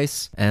thank you go.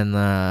 guys and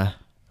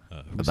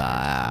Who's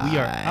bye. We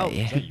are out.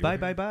 Is that your Bye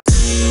bye bye.